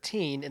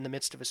 2013, in the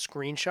midst of a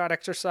screenshot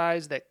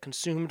exercise that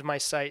consumed my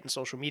site and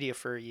social media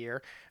for a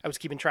year, I was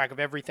keeping track of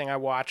everything I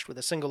watched with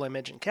a single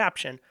image and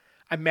caption.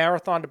 I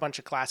marathoned a bunch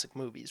of classic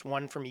movies,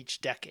 one from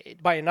each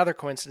decade. By another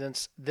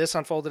coincidence, this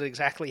unfolded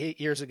exactly 8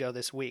 years ago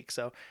this week,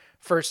 so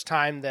first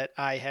time that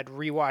I had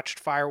rewatched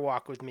Fire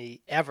Walk with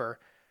Me ever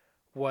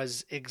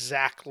was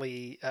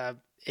exactly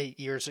 8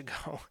 years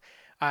ago.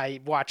 I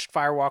watched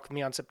Fire Walk with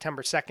Me on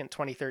September 2nd,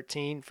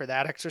 2013 for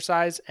that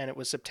exercise, and it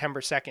was September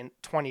 2nd,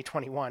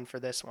 2021 for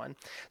this one.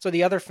 So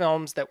the other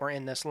films that were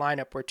in this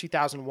lineup were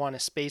 2001, A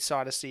Space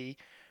Odyssey,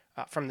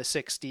 from the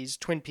 60s.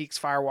 Twin Peaks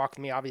Fire Walk with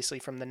Me, obviously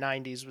from the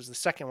 90s, was the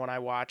second one I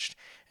watched.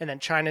 And then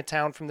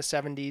Chinatown from the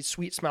 70s,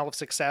 Sweet Smell of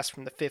Success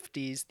from the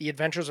 50s, The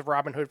Adventures of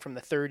Robin Hood from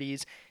the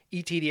 30s,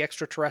 E.T. the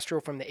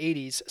Extraterrestrial from the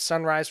 80s,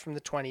 Sunrise from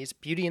the 20s,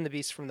 Beauty and the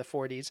Beast from the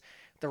 40s,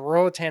 The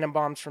Royal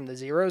Tenenbaums from the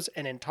zeros,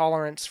 and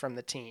Intolerance from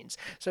the teens.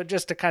 So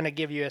just to kind of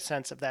give you a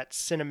sense of that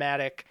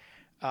cinematic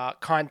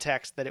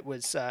context that it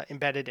was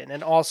embedded in.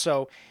 And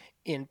also,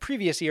 in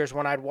previous years,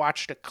 when I'd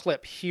watched a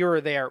clip here or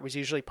there, it was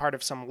usually part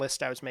of some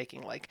list I was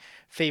making, like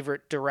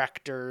favorite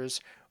directors,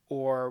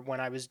 or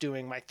when I was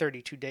doing my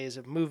 32 days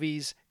of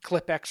movies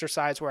clip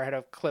exercise where I had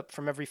a clip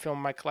from every film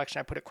in my collection.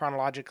 I put it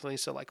chronologically,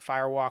 so like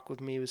Fire Walk with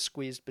Me was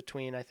squeezed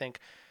between, I think,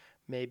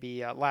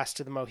 maybe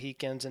Last of the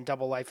Mohicans and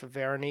Double Life of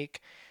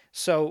Veronique.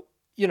 So,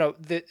 you know,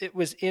 it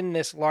was in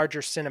this larger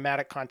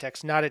cinematic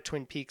context, not a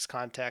Twin Peaks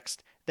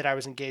context, that I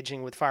was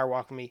engaging with Fire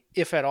Walk with Me,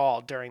 if at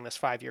all, during this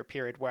 5-year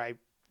period where I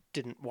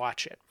didn't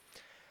watch it.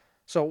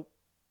 So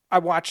I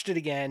watched it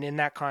again in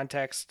that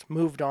context,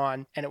 moved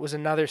on, and it was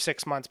another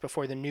 6 months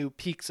before the new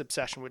Peaks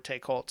obsession would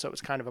take hold. So it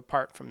was kind of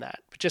apart from that.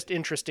 But just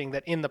interesting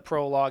that in the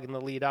prologue and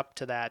the lead up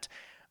to that,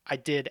 I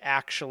did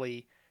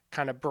actually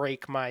kind of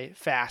break my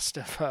fast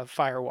of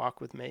Fire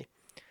Walk with Me.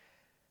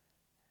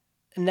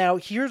 Now,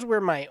 here's where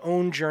my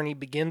own journey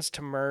begins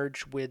to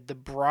merge with the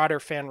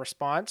broader fan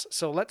response.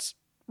 So let's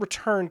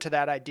return to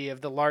that idea of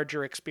the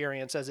larger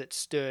experience as it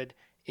stood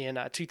in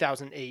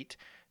 2008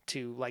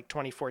 to like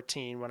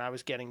 2014 when I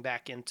was getting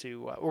back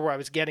into, or I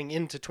was getting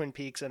into Twin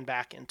Peaks and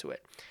back into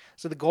it.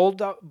 So the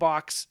Gold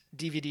Box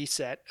DVD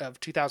set of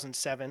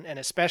 2007, and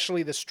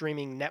especially the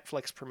streaming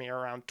Netflix premiere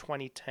around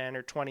 2010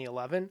 or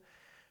 2011,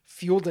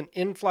 fueled an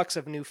influx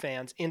of new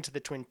fans into the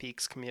Twin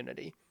Peaks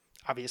community,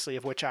 obviously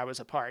of which I was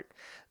a part.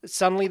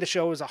 Suddenly the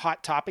show was a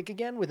hot topic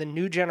again, with a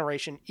new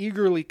generation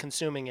eagerly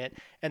consuming it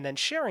and then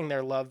sharing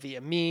their love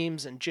via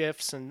memes and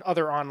GIFs and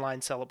other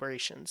online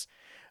celebrations.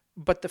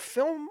 But the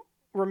film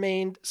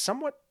remained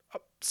somewhat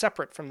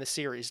separate from the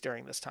series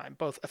during this time,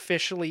 both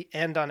officially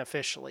and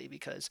unofficially,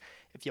 because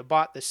if you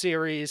bought the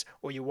series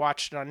or you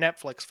watched it on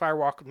Netflix, Fire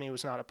Walk with Me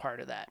was not a part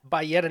of that.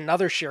 By yet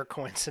another sheer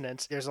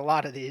coincidence, there's a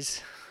lot of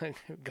these,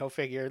 go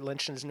figure,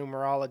 Lynch's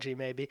numerology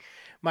maybe,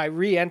 my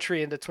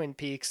re-entry into Twin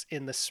Peaks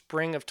in the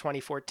spring of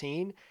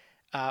 2014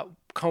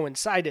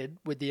 coincided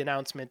with the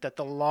announcement that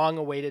the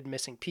long-awaited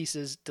Missing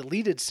Pieces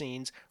deleted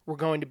scenes were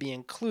going to be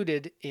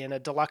included in a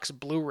deluxe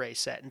Blu-ray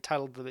set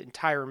entitled The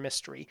Entire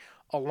Mystery,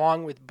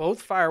 along with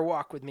both Fire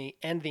Walk with Me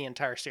and the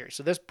entire series.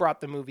 So this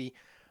brought the movie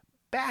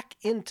back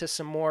into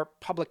some more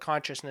public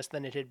consciousness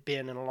than it had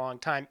been in a long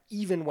time,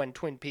 even when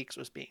Twin Peaks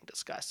was being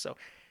discussed. So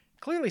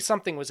clearly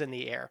something was in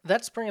the air.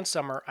 That spring and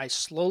summer, I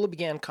slowly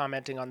began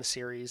commenting on the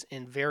series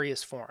in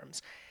various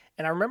forums,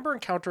 and I remember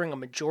encountering a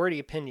majority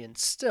opinion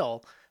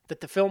still that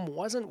the film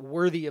wasn't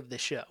worthy of the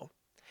show.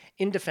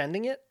 In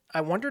defending it,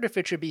 I wondered if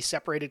it should be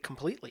separated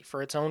completely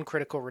for its own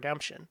critical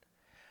redemption.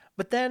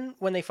 But then,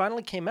 when they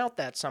finally came out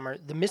that summer,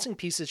 The Missing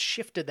Pieces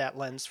shifted that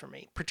lens for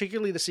me,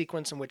 particularly the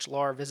sequence in which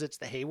Laura visits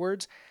the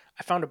Haywards.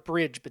 I found a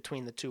bridge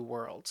between the two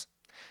worlds.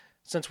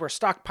 Since we're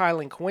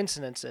stockpiling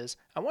coincidences,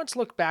 I once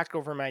looked back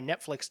over my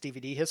Netflix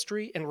DVD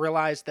history and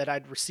realized that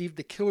I'd received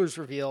the Killer's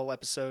Reveal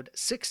episode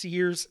 6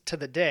 years to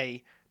the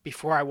day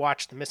before I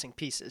watched The Missing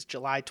Pieces,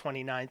 July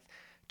 29th,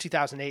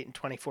 2008 and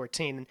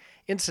 2014. And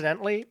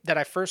incidentally, that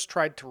I first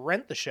tried to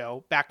rent the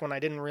show back when I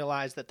didn't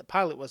realize that the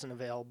pilot wasn't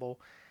available,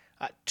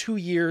 2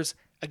 years,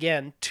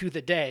 again, to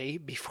the day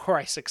before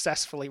I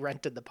successfully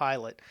rented the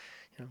pilot.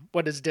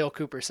 What does Dale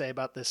Cooper say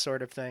about this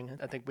sort of thing?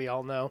 I think we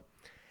all know.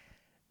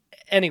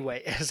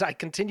 Anyway, as I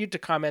continued to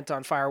comment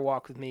on Fire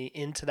Walk with Me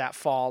into that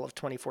fall of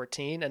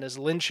 2014, and as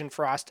Lynch and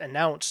Frost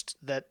announced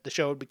that the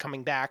show would be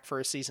coming back for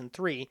a season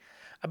 3,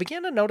 I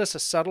began to notice a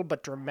subtle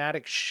but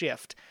dramatic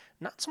shift.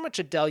 Not so much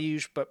a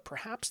deluge, but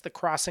perhaps the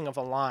crossing of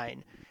a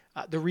line,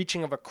 the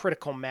reaching of a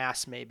critical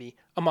mass maybe,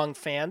 among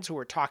fans who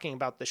were talking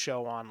about the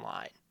show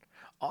online.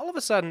 All of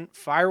a sudden,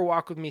 Fire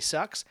Walk with Me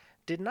sucks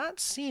did not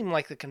seem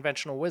like the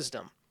conventional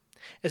wisdom.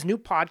 As new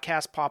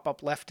podcasts pop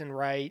up left and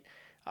right,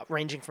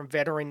 ranging from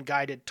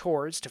veteran-guided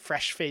tours to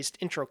fresh-faced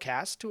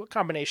introcasts to a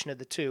combination of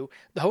the two,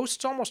 the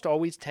hosts almost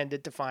always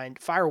tended to find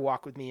Fire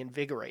Walk with Me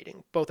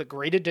invigorating, both a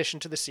great addition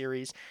to the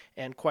series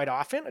and, quite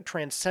often, a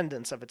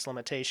transcendence of its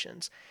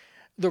limitations.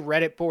 The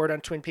Reddit board on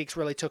Twin Peaks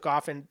really took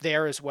off, and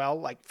there as well,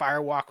 like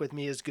Fire Walk with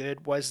Me is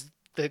good, was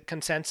the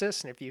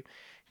consensus. And if you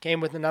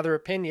came with another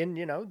opinion,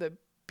 the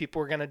people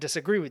were going to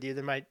disagree with you.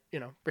 They might,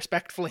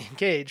 respectfully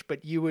engage,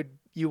 but you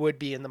would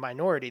be in the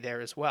minority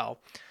there as well.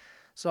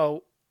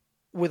 So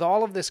with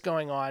all of this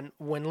going on,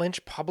 when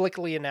Lynch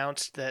publicly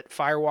announced that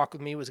Fire Walk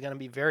with Me was going to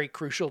be very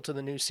crucial to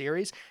the new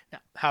series, now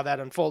how that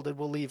unfolded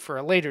we'll leave for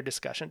a later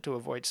discussion to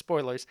avoid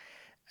spoilers.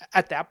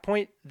 At that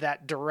point,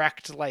 that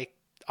direct,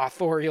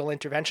 authorial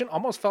intervention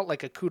almost felt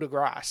like a coup de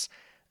grace.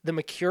 The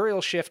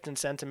mercurial shift in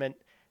sentiment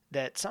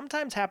that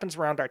sometimes happens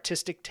around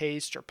artistic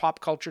taste or pop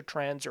culture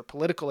trends or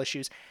political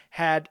issues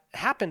had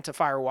happened to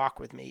Fire Walk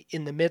with Me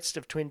in the midst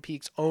of Twin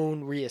Peaks'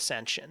 own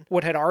reascension.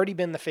 What had already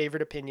been the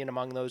favorite opinion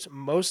among those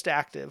most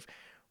active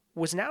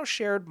was now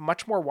shared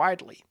much more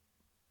widely.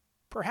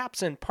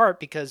 Perhaps in part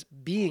because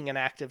being an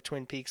active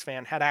Twin Peaks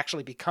fan had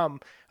actually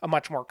become a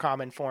much more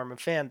common form of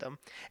fandom.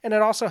 And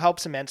it also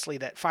helps immensely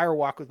that Fire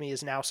Walk with Me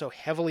is now so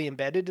heavily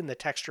embedded in the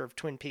texture of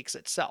Twin Peaks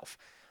itself.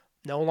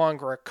 No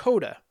longer a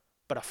coda,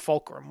 but a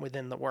fulcrum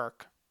within the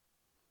work.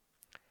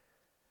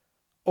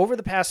 Over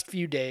the past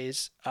few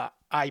days,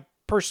 I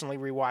personally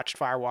rewatched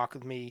Fire Walk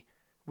with Me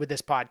with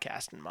this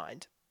podcast in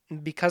mind.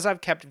 Because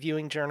I've kept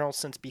viewing journals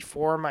since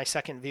before my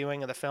second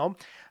viewing of the film,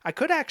 I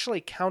could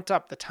actually count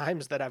up the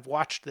times that I've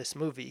watched this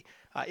movie,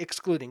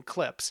 excluding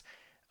clips,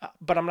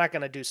 but I'm not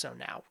going to do so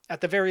now.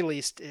 At the very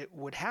least, it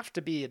would have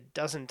to be a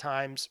dozen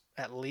times,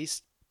 at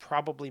least,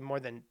 probably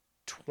more than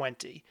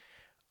 20.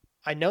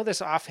 I know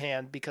this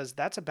offhand because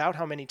that's about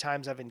how many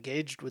times I've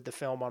engaged with the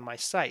film on my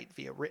site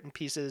via written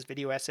pieces,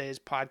 video essays,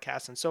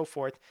 podcasts, and so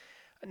forth,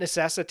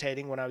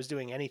 necessitating, when I was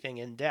doing anything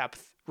in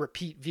depth,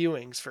 repeat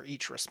viewings for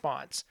each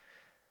response.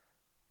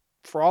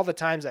 For all the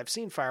times I've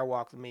seen Fire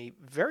Walk with Me,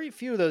 very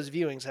few of those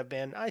viewings have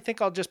been, I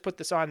think I'll just put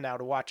this on now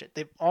to watch it.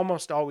 They've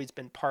almost always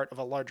been part of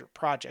a larger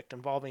project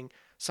involving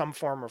some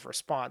form of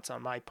response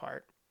on my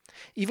part.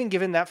 Even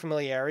given that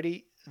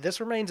familiarity, this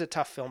remains a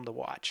tough film to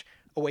watch,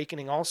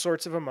 awakening all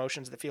sorts of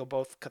emotions that feel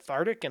both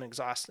cathartic and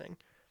exhausting.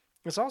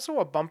 It's also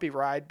a bumpy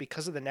ride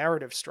because of the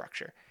narrative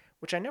structure,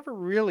 which I never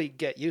really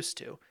get used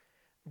to.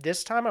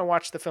 This time I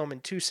watched the film in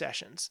 2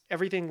 sessions,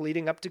 everything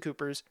leading up to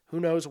Cooper's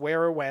Who Knows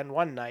Where or When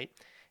one night,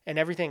 and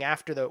everything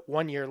after the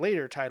 1 year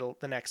later title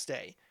the next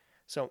day.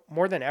 So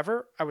more than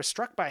ever, I was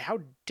struck by how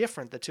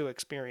different the two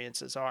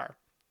experiences are.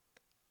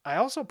 I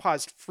also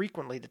paused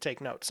frequently to take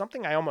notes,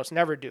 something I almost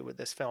never do with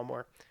this film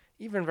or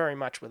even very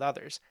much with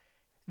others.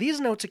 These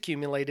notes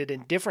accumulated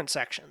in different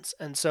sections,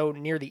 and so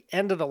near the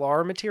end of the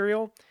Laura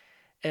material,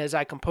 as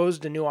I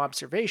composed a new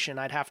observation,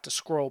 I'd have to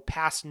scroll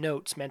past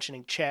notes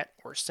mentioning Chet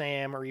or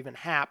Sam or even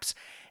Haps,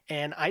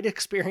 and I'd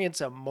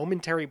experience a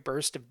momentary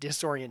burst of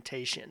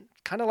disorientation,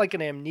 kind of like an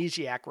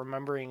amnesiac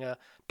remembering a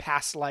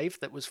past life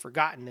that was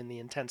forgotten in the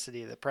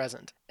intensity of the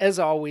present. As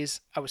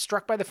always, I was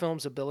struck by the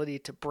film's ability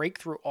to break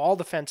through all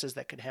the fences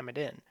that could hem it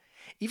in.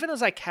 Even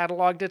as I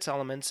cataloged its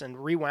elements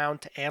and rewound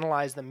to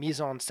analyze the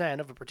mise-en-scène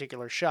of a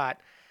particular shot,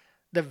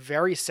 the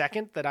very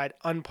second that I'd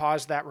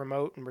unpause that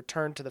remote and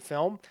return to the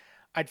film,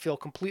 I'd feel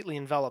completely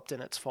enveloped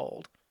in its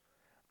fold.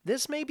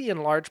 This may be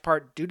in large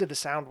part due to the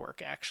sound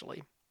work,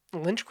 actually.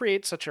 Lynch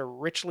creates such a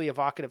richly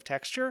evocative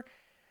texture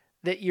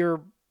that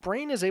your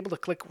brain is able to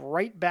click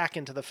right back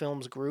into the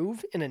film's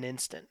groove in an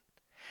instant.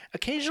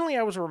 Occasionally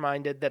I was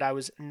reminded that I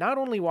was not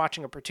only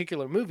watching a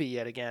particular movie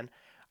yet again,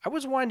 I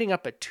was winding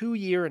up a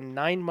 2-year and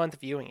 9-month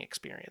viewing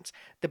experience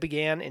that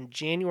began in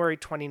January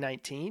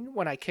 2019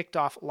 when I kicked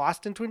off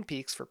Lost in Twin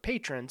Peaks for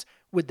patrons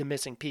with The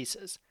Missing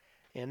Pieces.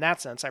 In that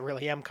sense, I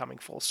really am coming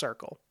full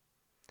circle.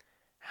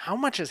 How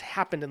much has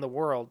happened in the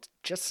world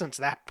just since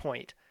that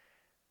point?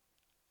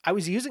 I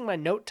was using my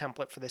note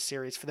template for this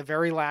series for the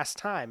very last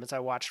time as I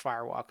watched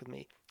Fire Walk with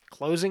Me,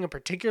 closing a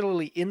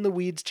particularly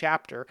in-the-weeds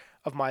chapter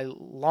of my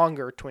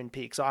longer Twin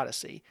Peaks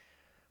Odyssey.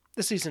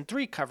 The Season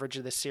 3 coverage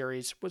of this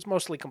series was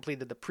mostly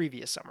completed the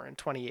previous summer in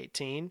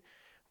 2018,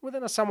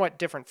 within a somewhat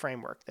different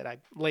framework that I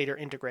later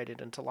integrated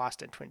into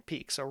Lost in Twin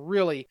Peaks. So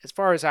really, as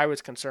far as I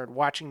was concerned,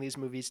 watching these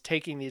movies,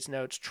 taking these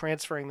notes,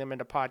 transferring them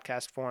into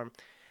podcast form,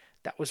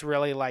 that was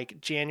really like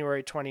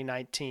January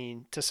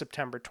 2019 to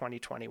September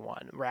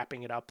 2021,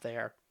 wrapping it up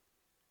there.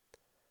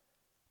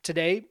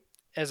 Today,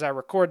 as I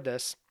record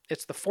this,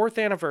 it's the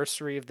 4th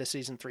anniversary of the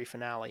Season 3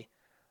 finale,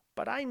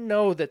 but I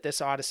know that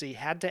this Odyssey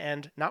had to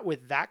end not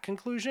with that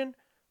conclusion,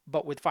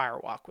 but with Fire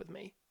Walk with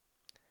Me.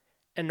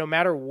 And no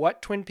matter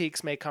what Twin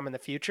Peaks may come in the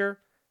future,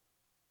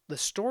 the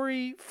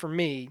story, for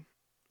me,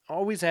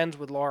 always ends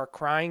with Laura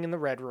crying in the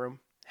Red Room,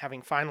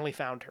 having finally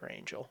found her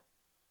angel.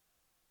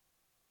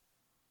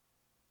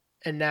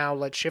 And now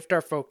let's shift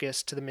our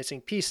focus to The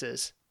Missing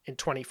Pieces in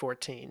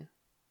 2014.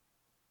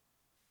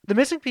 The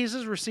Missing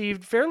Pieces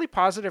received fairly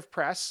positive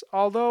press,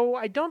 although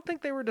I don't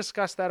think they were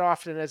discussed that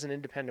often as an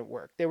independent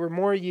work. They were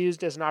more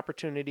used as an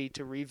opportunity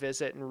to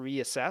revisit and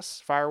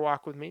reassess Fire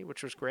Walk with Me,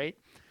 which was great,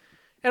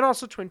 and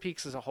also Twin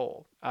Peaks as a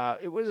whole.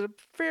 It was a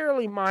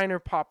fairly minor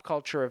pop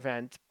culture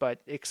event, but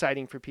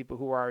exciting for people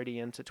who are already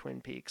into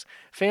Twin Peaks.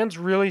 Fans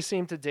really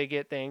seemed to dig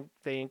it.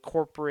 They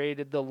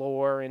incorporated the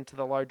lore into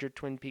the larger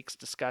Twin Peaks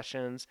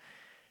discussions,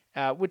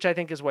 which I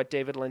think is what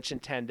David Lynch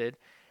intended.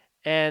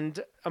 And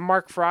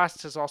Mark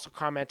Frost has also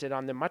commented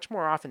on them much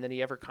more often than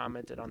he ever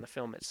commented on the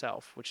film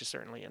itself, which is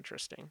certainly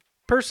interesting.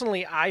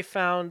 Personally, I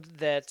found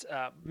that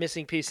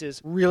Missing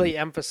Pieces really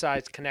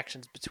emphasized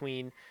connections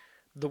between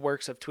the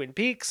works of Twin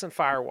Peaks and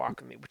Fire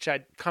Walk with Me, which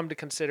I'd come to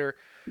consider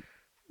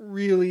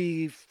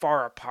really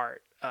far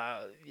apart.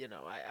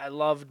 I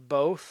loved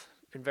both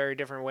in very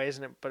different ways,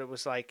 but it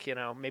was like,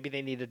 maybe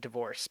they need a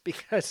divorce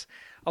because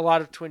a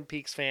lot of Twin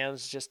Peaks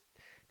fans just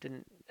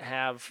didn't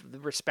have the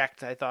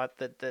respect I thought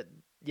that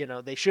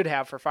they should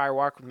have for Fire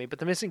Walk with Me. But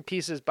The Missing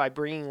Pieces, by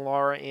bringing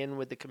Laura in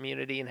with the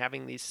community and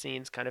having these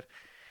scenes kind of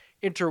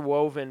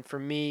interwoven, for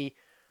me,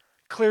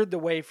 cleared the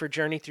way for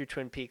Journey Through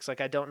Twin Peaks.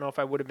 Like, I don't know if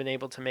I would have been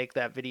able to make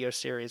that video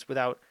series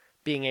without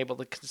being able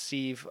to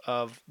conceive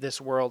of this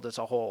world as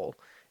a whole.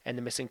 And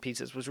The Missing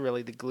Pieces was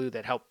really the glue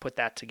that helped put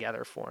that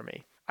together for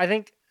me. I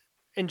think,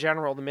 in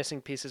general, The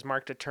Missing Pieces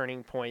marked a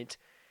turning point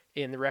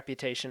in the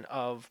reputation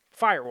of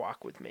Fire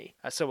Walk with Me.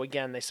 So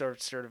again, they sort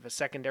of a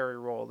secondary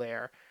role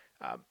there,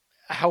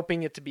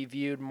 helping it to be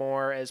viewed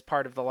more as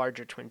part of the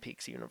larger Twin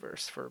Peaks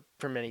universe for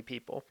many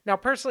people. Now,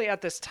 personally,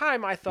 at this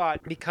time, I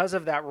thought because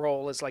of that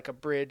role as like a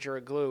bridge or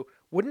a glue,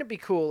 wouldn't it be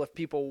cool if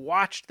people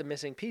watched The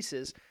Missing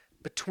Pieces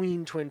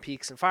between Twin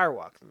Peaks and Fire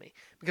Walk with Me?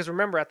 Because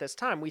remember, at this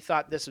time, we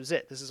thought this was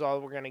it. This is all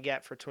we're going to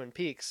get for Twin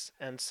Peaks.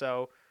 And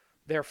so,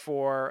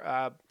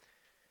 therefore,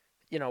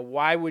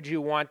 why would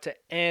you want to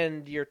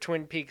end your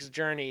Twin Peaks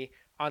journey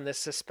on this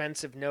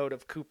suspensive note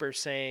of Cooper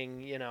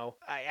saying,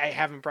 I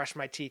haven't brushed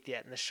my teeth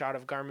yet, and the shot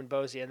of Garmin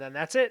Bozia, and then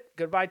that's it.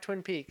 Goodbye,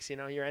 Twin Peaks.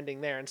 You're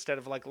ending there instead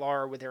of like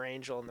Laura with her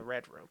angel in the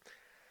Red Room.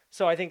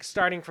 So I think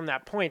starting from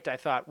that point, I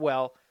thought,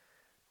 well,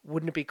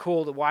 wouldn't it be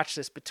cool to watch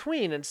this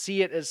between and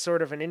see it as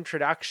sort of an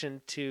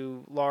introduction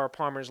to Laura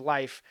Palmer's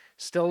life,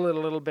 still at a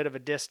little bit of a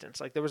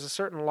distance? Like, there was a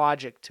certain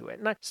logic to it.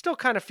 And I still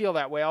kind of feel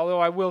that way, although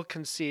I will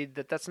concede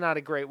that that's not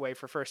a great way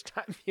for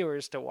first-time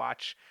viewers to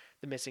watch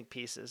The Missing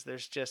Pieces.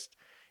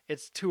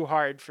 It's too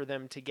hard for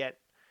them to get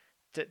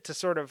to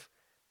sort of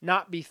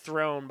not be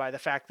thrown by the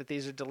fact that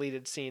these are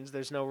deleted scenes.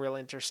 There's no real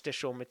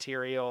interstitial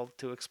material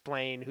to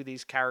explain who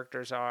these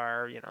characters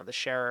are, the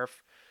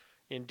sheriff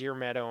in Deer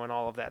Meadow and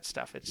all of that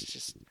stuff. It's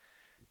just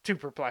too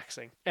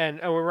perplexing.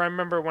 And I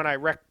remember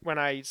when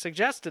I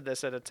suggested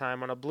this at a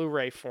time on a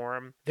Blu-ray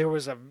forum, there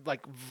was a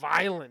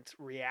violent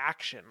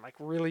reaction, like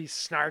really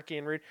snarky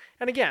and rude.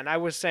 And again, I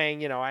was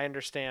saying, I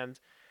understand,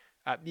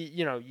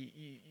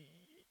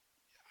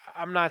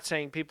 I'm not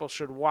saying people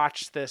should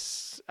watch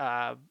this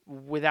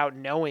without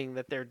knowing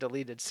that they're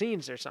deleted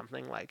scenes or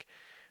something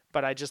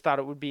but I just thought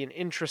it would be an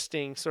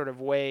interesting sort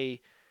of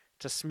way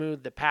to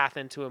smooth the path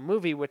into a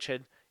movie which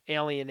had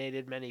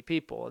alienated many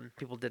people, and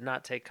people did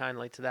not take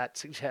kindly to that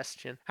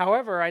suggestion.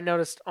 However, I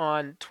noticed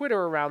on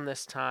Twitter around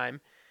this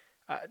time,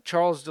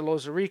 Charles de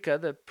Lozerica,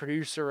 the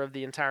producer of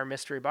the entire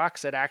mystery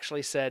box set,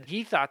 actually said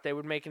he thought they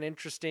would make an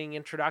interesting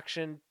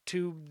introduction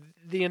to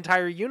the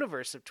entire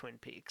universe of Twin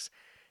Peaks.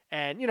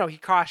 And, he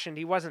cautioned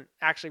he wasn't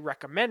actually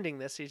recommending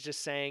this. He's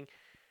just saying,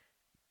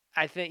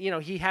 I think,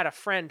 he had a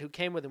friend who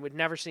came with him who had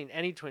never seen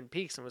any Twin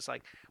Peaks and was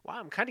like, wow,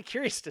 I'm kind of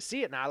curious to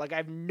see it now. Like, I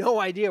have no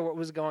idea what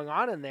was going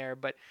on in there,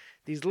 but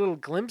these little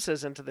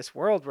glimpses into this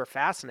world were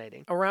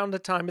fascinating. Around the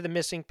time of the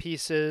Missing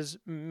Pieces,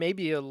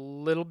 maybe a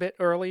little bit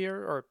earlier,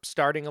 or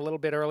starting a little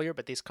bit earlier,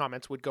 but these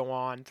comments would go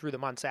on through the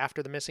months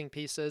after the Missing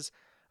Pieces.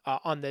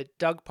 On the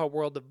DUGPA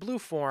World of Blue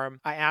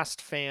forum, I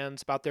asked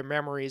fans about their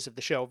memories of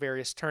the show,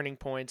 various turning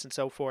points and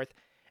so forth.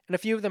 And a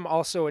few of them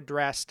also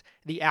addressed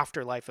the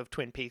afterlife of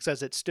Twin Peaks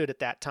as it stood at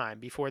that time,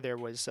 before there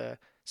was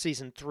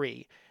Season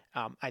 3.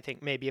 I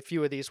think maybe a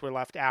few of these were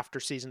left after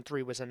Season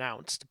 3 was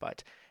announced,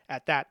 but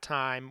at that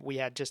time we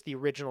had just the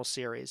original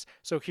series.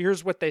 So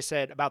here's what they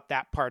said about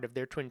that part of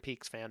their Twin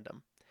Peaks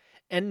fandom.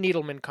 N.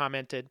 Needleman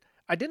commented,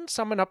 I didn't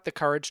summon up the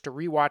courage to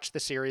rewatch the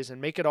series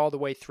and make it all the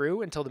way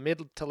through until the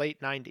mid to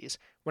late 90s,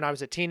 when I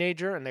was a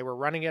teenager and they were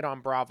running it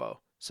on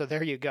Bravo. So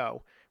there you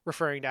go,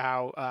 referring to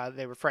how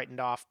they were frightened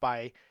off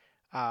by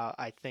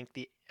I think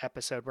the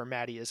episode where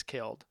Maddie is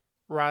killed.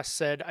 Ross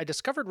said, I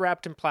discovered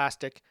Wrapped in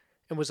Plastic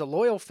and was a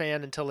loyal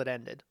fan until it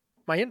ended.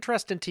 My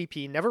interest in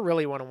TP never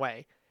really went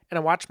away, and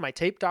I watched my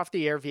taped off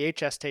the air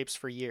VHS tapes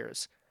for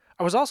years.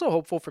 I was also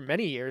hopeful for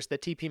many years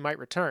that TP might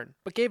return,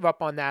 but gave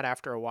up on that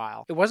after a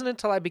while. It wasn't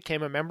until I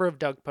became a member of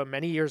DUGPA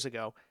many years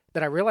ago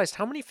that I realized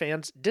how many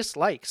fans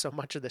dislike so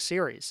much of the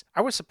series.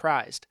 I was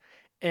surprised,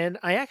 and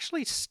I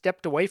actually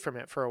stepped away from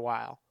it for a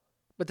while.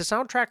 But the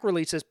soundtrack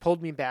releases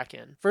pulled me back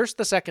in. First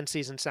the second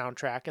season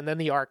soundtrack, and then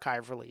the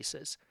archive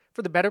releases.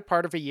 For the better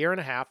part of a year and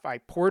a half, I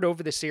pored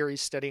over the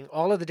series studying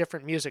all of the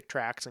different music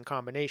tracks and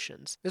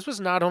combinations. This was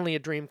not only a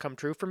dream come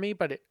true for me,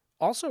 but it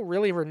also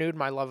really renewed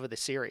my love of the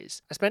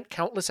series. I spent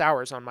countless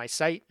hours on my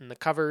site and the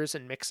covers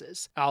and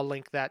mixes. I'll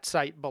link that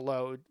site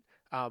below.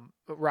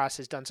 Ross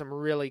has done some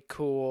really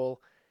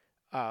cool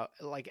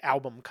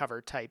album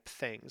cover type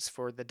things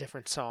for the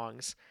different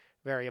songs.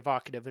 Very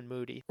evocative and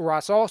moody.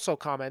 Ross also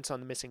comments on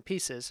the Missing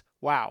Pieces.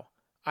 Wow,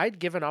 I'd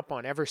given up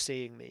on ever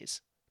seeing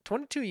these.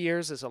 22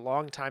 years is a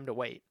long time to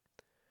wait.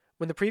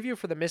 When the preview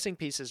for the Missing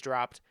Pieces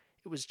dropped,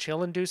 it was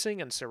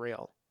chill-inducing and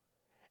surreal.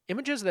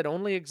 Images that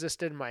only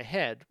existed in my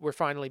head were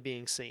finally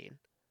being seen.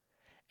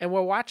 And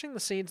while watching the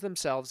scenes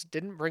themselves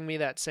didn't bring me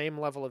that same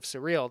level of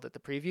surreal that the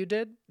preview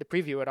did, the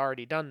preview had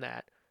already done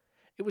that,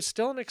 it was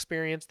still an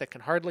experience that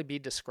can hardly be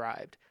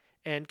described,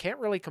 and can't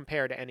really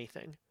compare to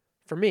anything.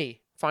 For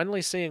me,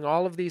 finally seeing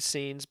all of these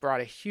scenes brought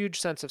a huge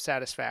sense of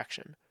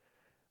satisfaction,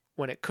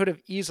 when it could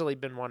have easily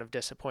been one of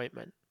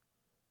disappointment.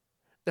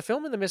 The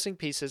film and the Missing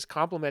Pieces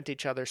complement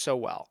each other so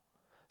well,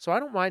 so I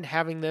don't mind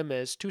having them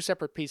as two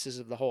separate pieces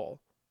of the whole.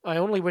 I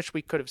only wish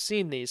we could have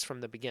seen these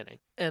from the beginning.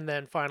 And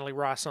then finally,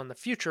 Ross on the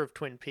future of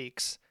Twin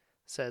Peaks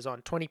says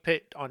on Twin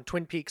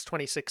Peaks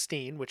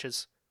 2016, which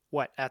is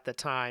what at the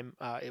time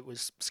it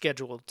was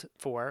scheduled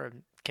for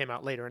and came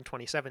out later in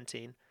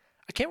 2017,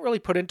 I can't really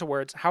put into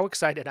words how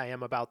excited I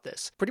am about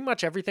this. Pretty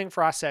much everything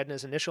Frost said in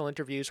his initial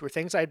interviews were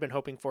things I had been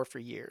hoping for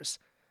years.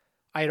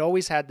 I had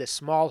always had this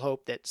small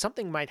hope that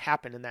something might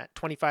happen in that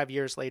 25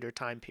 years later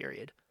time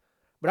period.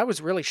 But I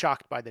was really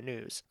shocked by the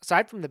news.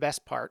 Aside from the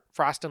best part,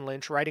 Frost and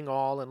Lynch writing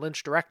all and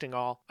Lynch directing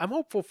all, I'm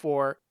hopeful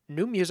for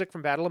new music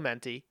from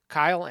Badalamenti,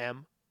 Kyle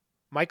M.,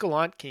 Michael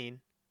Ontkeen,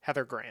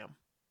 Heather Graham.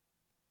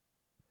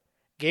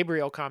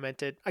 Gabriel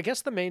commented, I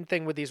guess the main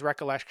thing with these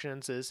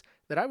recollections is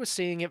that I was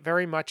seeing it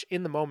very much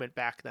in the moment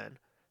back then,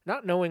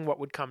 not knowing what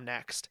would come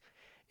next.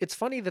 It's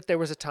funny that there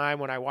was a time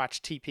when I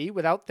watched TP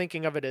without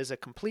thinking of it as a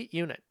complete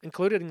unit,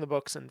 including the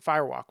books and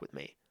Firewalk with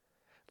Me.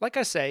 Like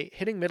I say,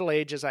 hitting middle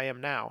age as I am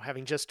now,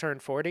 having just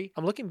turned 40,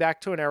 I'm looking back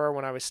to an era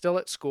when I was still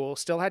at school,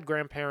 still had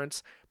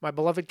grandparents, my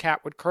beloved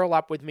cat would curl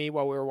up with me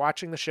while we were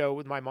watching the show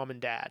with my mom and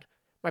dad.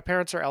 My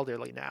parents are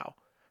elderly now.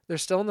 They're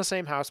still in the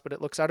same house, but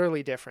it looks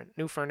utterly different.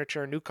 New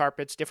furniture, new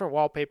carpets, different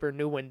wallpaper,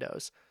 new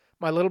windows.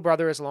 My little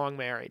brother is long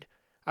married.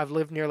 I've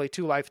lived nearly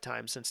 2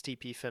 lifetimes since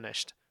TP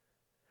finished.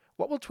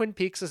 What will Twin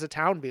Peaks as a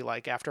town be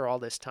like after all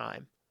this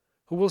time?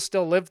 Who will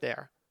still live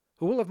there?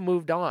 Who will have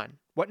moved on?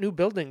 What new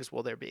buildings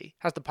will there be?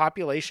 Has the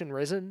population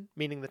risen,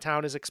 meaning the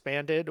town has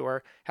expanded,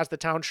 or has the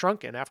town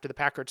shrunken after the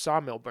Packard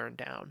sawmill burned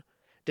down?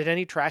 Did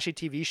any trashy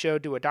TV show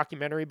do a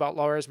documentary about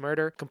Laura's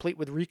murder, complete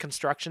with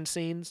reconstruction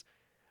scenes?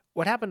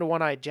 What happened to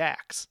One-Eyed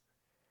Jacks?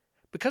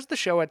 Because the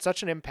show had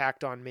such an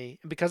impact on me,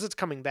 and because it's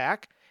coming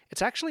back,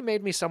 it's actually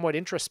made me somewhat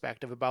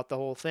introspective about the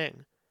whole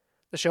thing.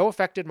 The show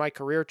affected my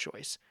career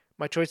choice,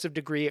 my choice of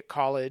degree at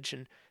college,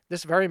 and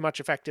this very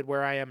much affected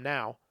where I am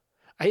now.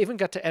 I even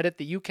got to edit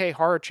the UK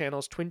Horror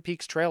Channel's Twin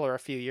Peaks trailer a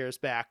few years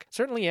back.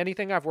 Certainly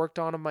anything I've worked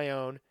on my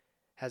own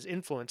has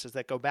influences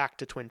that go back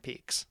to Twin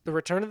Peaks. The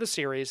return of the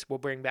series will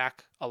bring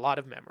back a lot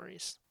of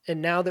memories.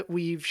 And now that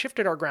we've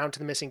shifted our ground to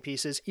the missing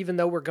pieces, even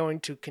though we're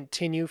going to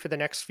continue for the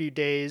next few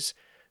days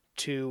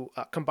to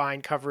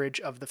combine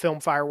coverage of the film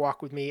Fire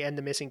Walk with Me and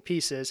the missing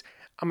pieces,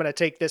 I'm going to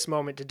take this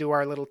moment to do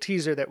our little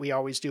teaser that we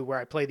always do, where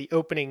I play the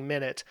opening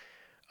minute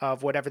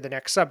of whatever the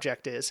next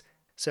subject is.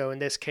 So in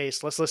this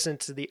case, let's listen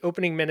to the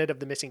opening minute of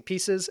the missing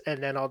pieces,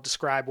 and then I'll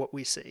describe what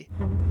we see.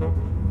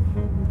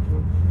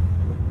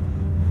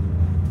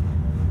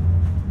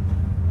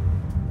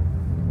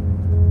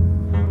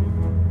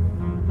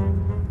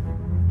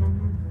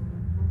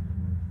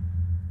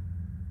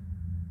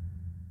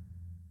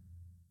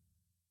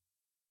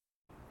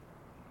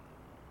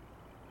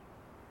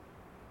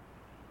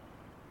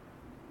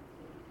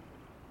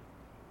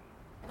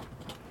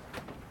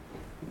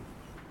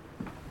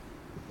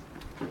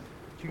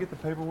 Did you get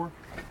the paperwork?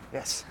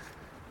 Yes.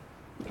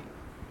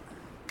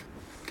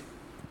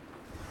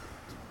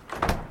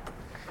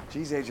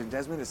 Geez, Agent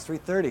Desmond, it's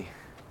 3:30.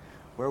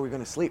 Where are we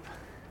going to sleep?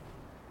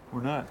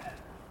 We're not.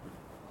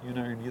 You and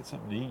I are going to get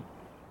something to eat.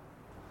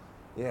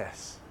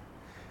 Yes.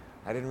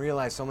 I didn't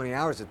realize so many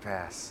hours had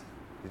passed.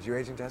 Did you,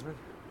 Agent Desmond?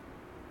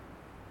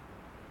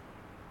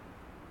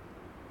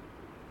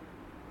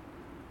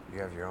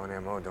 You have your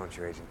own MO, don't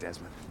you, Agent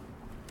Desmond?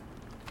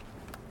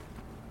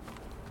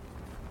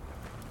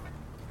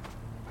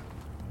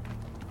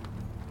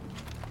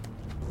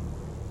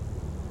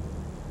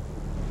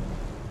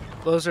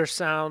 Those are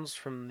sounds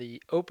from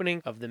the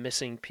opening of The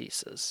Missing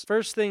Pieces.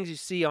 First things you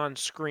see on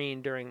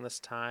screen during this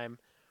time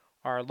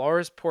are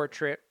Laura's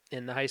portrait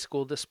in the high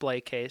school display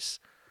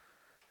case.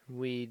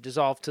 We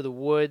dissolve to the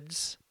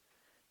woods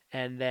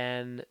and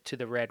then to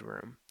the Red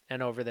Room.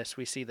 And over this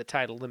we see the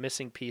title, The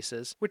Missing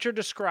Pieces, which are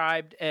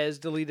described as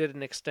deleted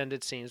and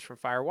extended scenes from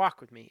Fire Walk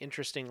with Me.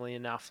 Interestingly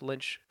enough,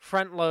 Lynch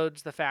front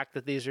loads the fact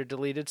that these are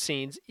deleted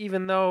scenes,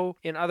 even though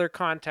in other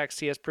contexts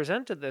he has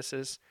presented this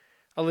as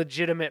a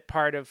legitimate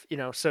part of,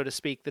 so to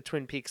speak, the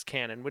Twin Peaks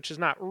canon, which is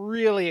not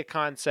really a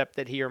concept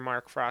that he or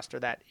Mark Frost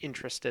are that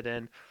interested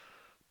in.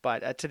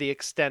 But to the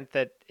extent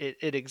that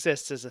it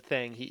exists as a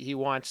thing, he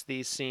wants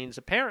these scenes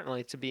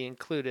apparently to be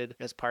included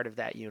as part of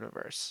that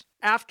universe.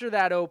 After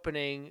that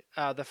opening,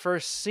 the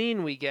first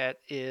scene we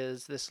get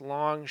is this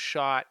long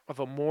shot of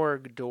a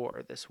morgue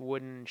door, this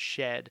wooden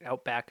shed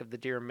out back of the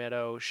Deer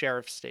Meadow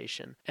Sheriff's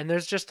Station. And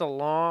there's just a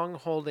long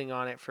holding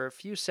on it for a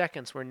few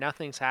seconds where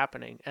nothing's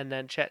happening, and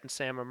then Chet and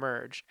Sam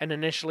emerge. And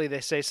initially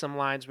they say some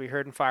lines we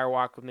heard in Fire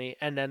Walk with Me,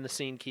 and then the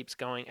scene keeps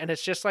going. And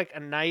it's just like a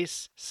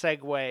nice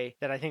segue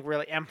that I think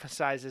really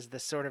emphasizes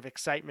this sort of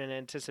excitement and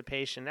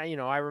anticipation.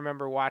 I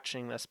remember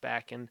watching this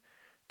back in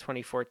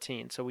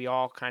 2014, so we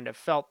all kind of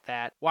felt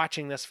that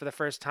watching this for the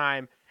first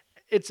time.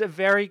 It's a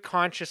very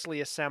consciously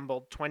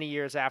assembled 20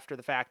 years after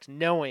the fact,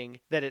 knowing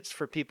that it's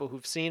for people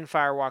who've seen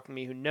Fire Walk with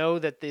Me, who know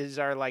that these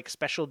are like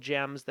special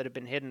gems that have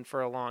been hidden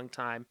for a long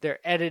time. They're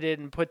edited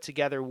and put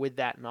together with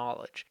that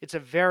knowledge. It's a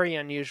very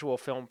unusual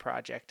film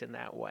project in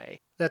that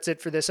way. That's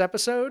it for this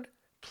episode.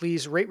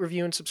 Please rate,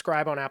 review, and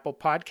subscribe on Apple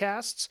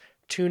Podcasts.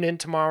 Tune in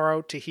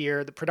tomorrow to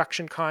hear the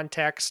production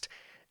context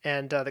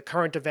and the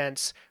current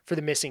events for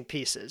The Missing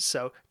Pieces.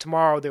 So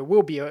tomorrow there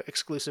will be an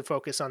exclusive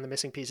focus on The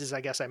Missing Pieces. I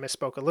guess I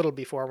misspoke a little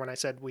before when I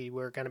said we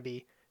were going to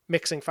be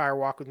mixing Fire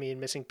Walk with Me and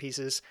Missing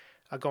Pieces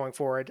going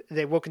forward.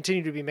 They will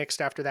continue to be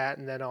mixed after that,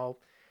 and then I'll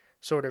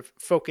sort of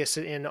focus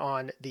in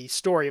on the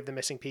story of The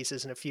Missing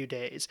Pieces in a few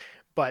days.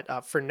 But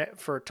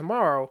for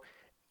tomorrow,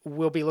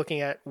 we'll be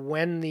looking at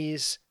when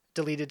these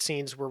deleted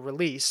scenes were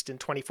released in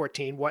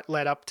 2014, what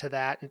led up to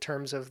that in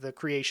terms of the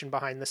creation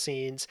behind the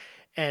scenes,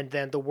 and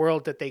then the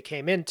world that they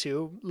came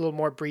into, a little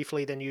more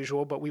briefly than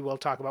usual, but we will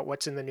talk about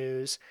what's in the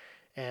news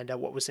and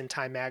what was in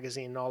Time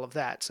Magazine and all of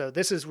that. So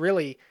this is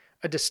really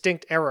a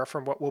distinct era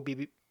from what we'll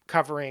be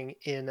covering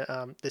in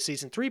the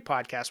Season 3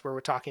 podcast, where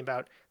we're talking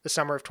about the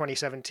summer of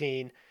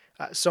 2017.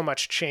 So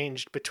much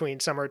changed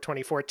between summer of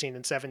 2014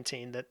 and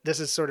 17 that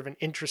this is sort of an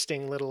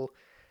interesting little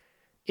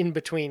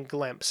in-between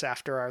glimpse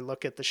after our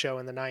look at the show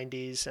in the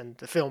 90s and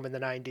the film in the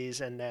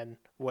 90s and then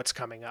what's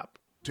coming up.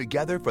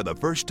 Together for the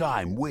first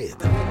time with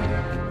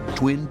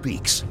Twin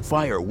Peaks,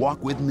 Fire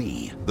Walk with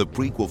Me, the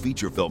prequel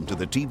feature film to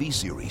the TV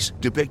series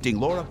depicting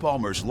Laura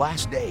Palmer's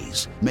last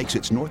days, makes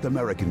its North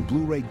American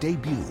Blu-ray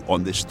debut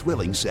on this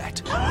thrilling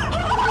set.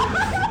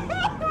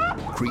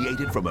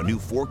 Created from a new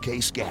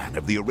 4K scan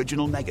of the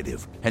original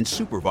negative and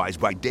supervised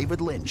by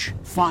David Lynch,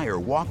 Fire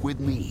Walk with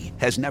Me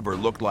has never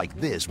looked like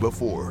this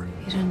before.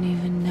 You don't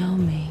even know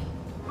me.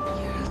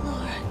 Your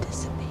Laura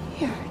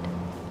disappeared.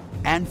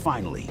 And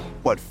finally,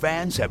 what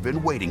fans have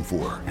been waiting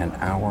for. An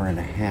hour and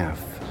a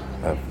half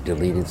of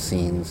deleted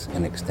scenes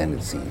and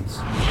extended scenes.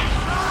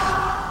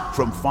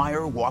 From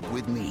Fire Walk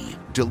with Me,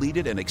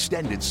 deleted and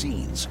extended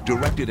scenes,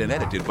 directed and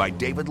edited by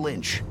David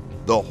Lynch.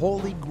 The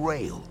holy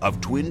grail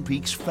of Twin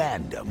Peaks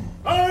fandom.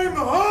 I'm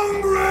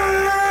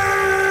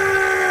hungry!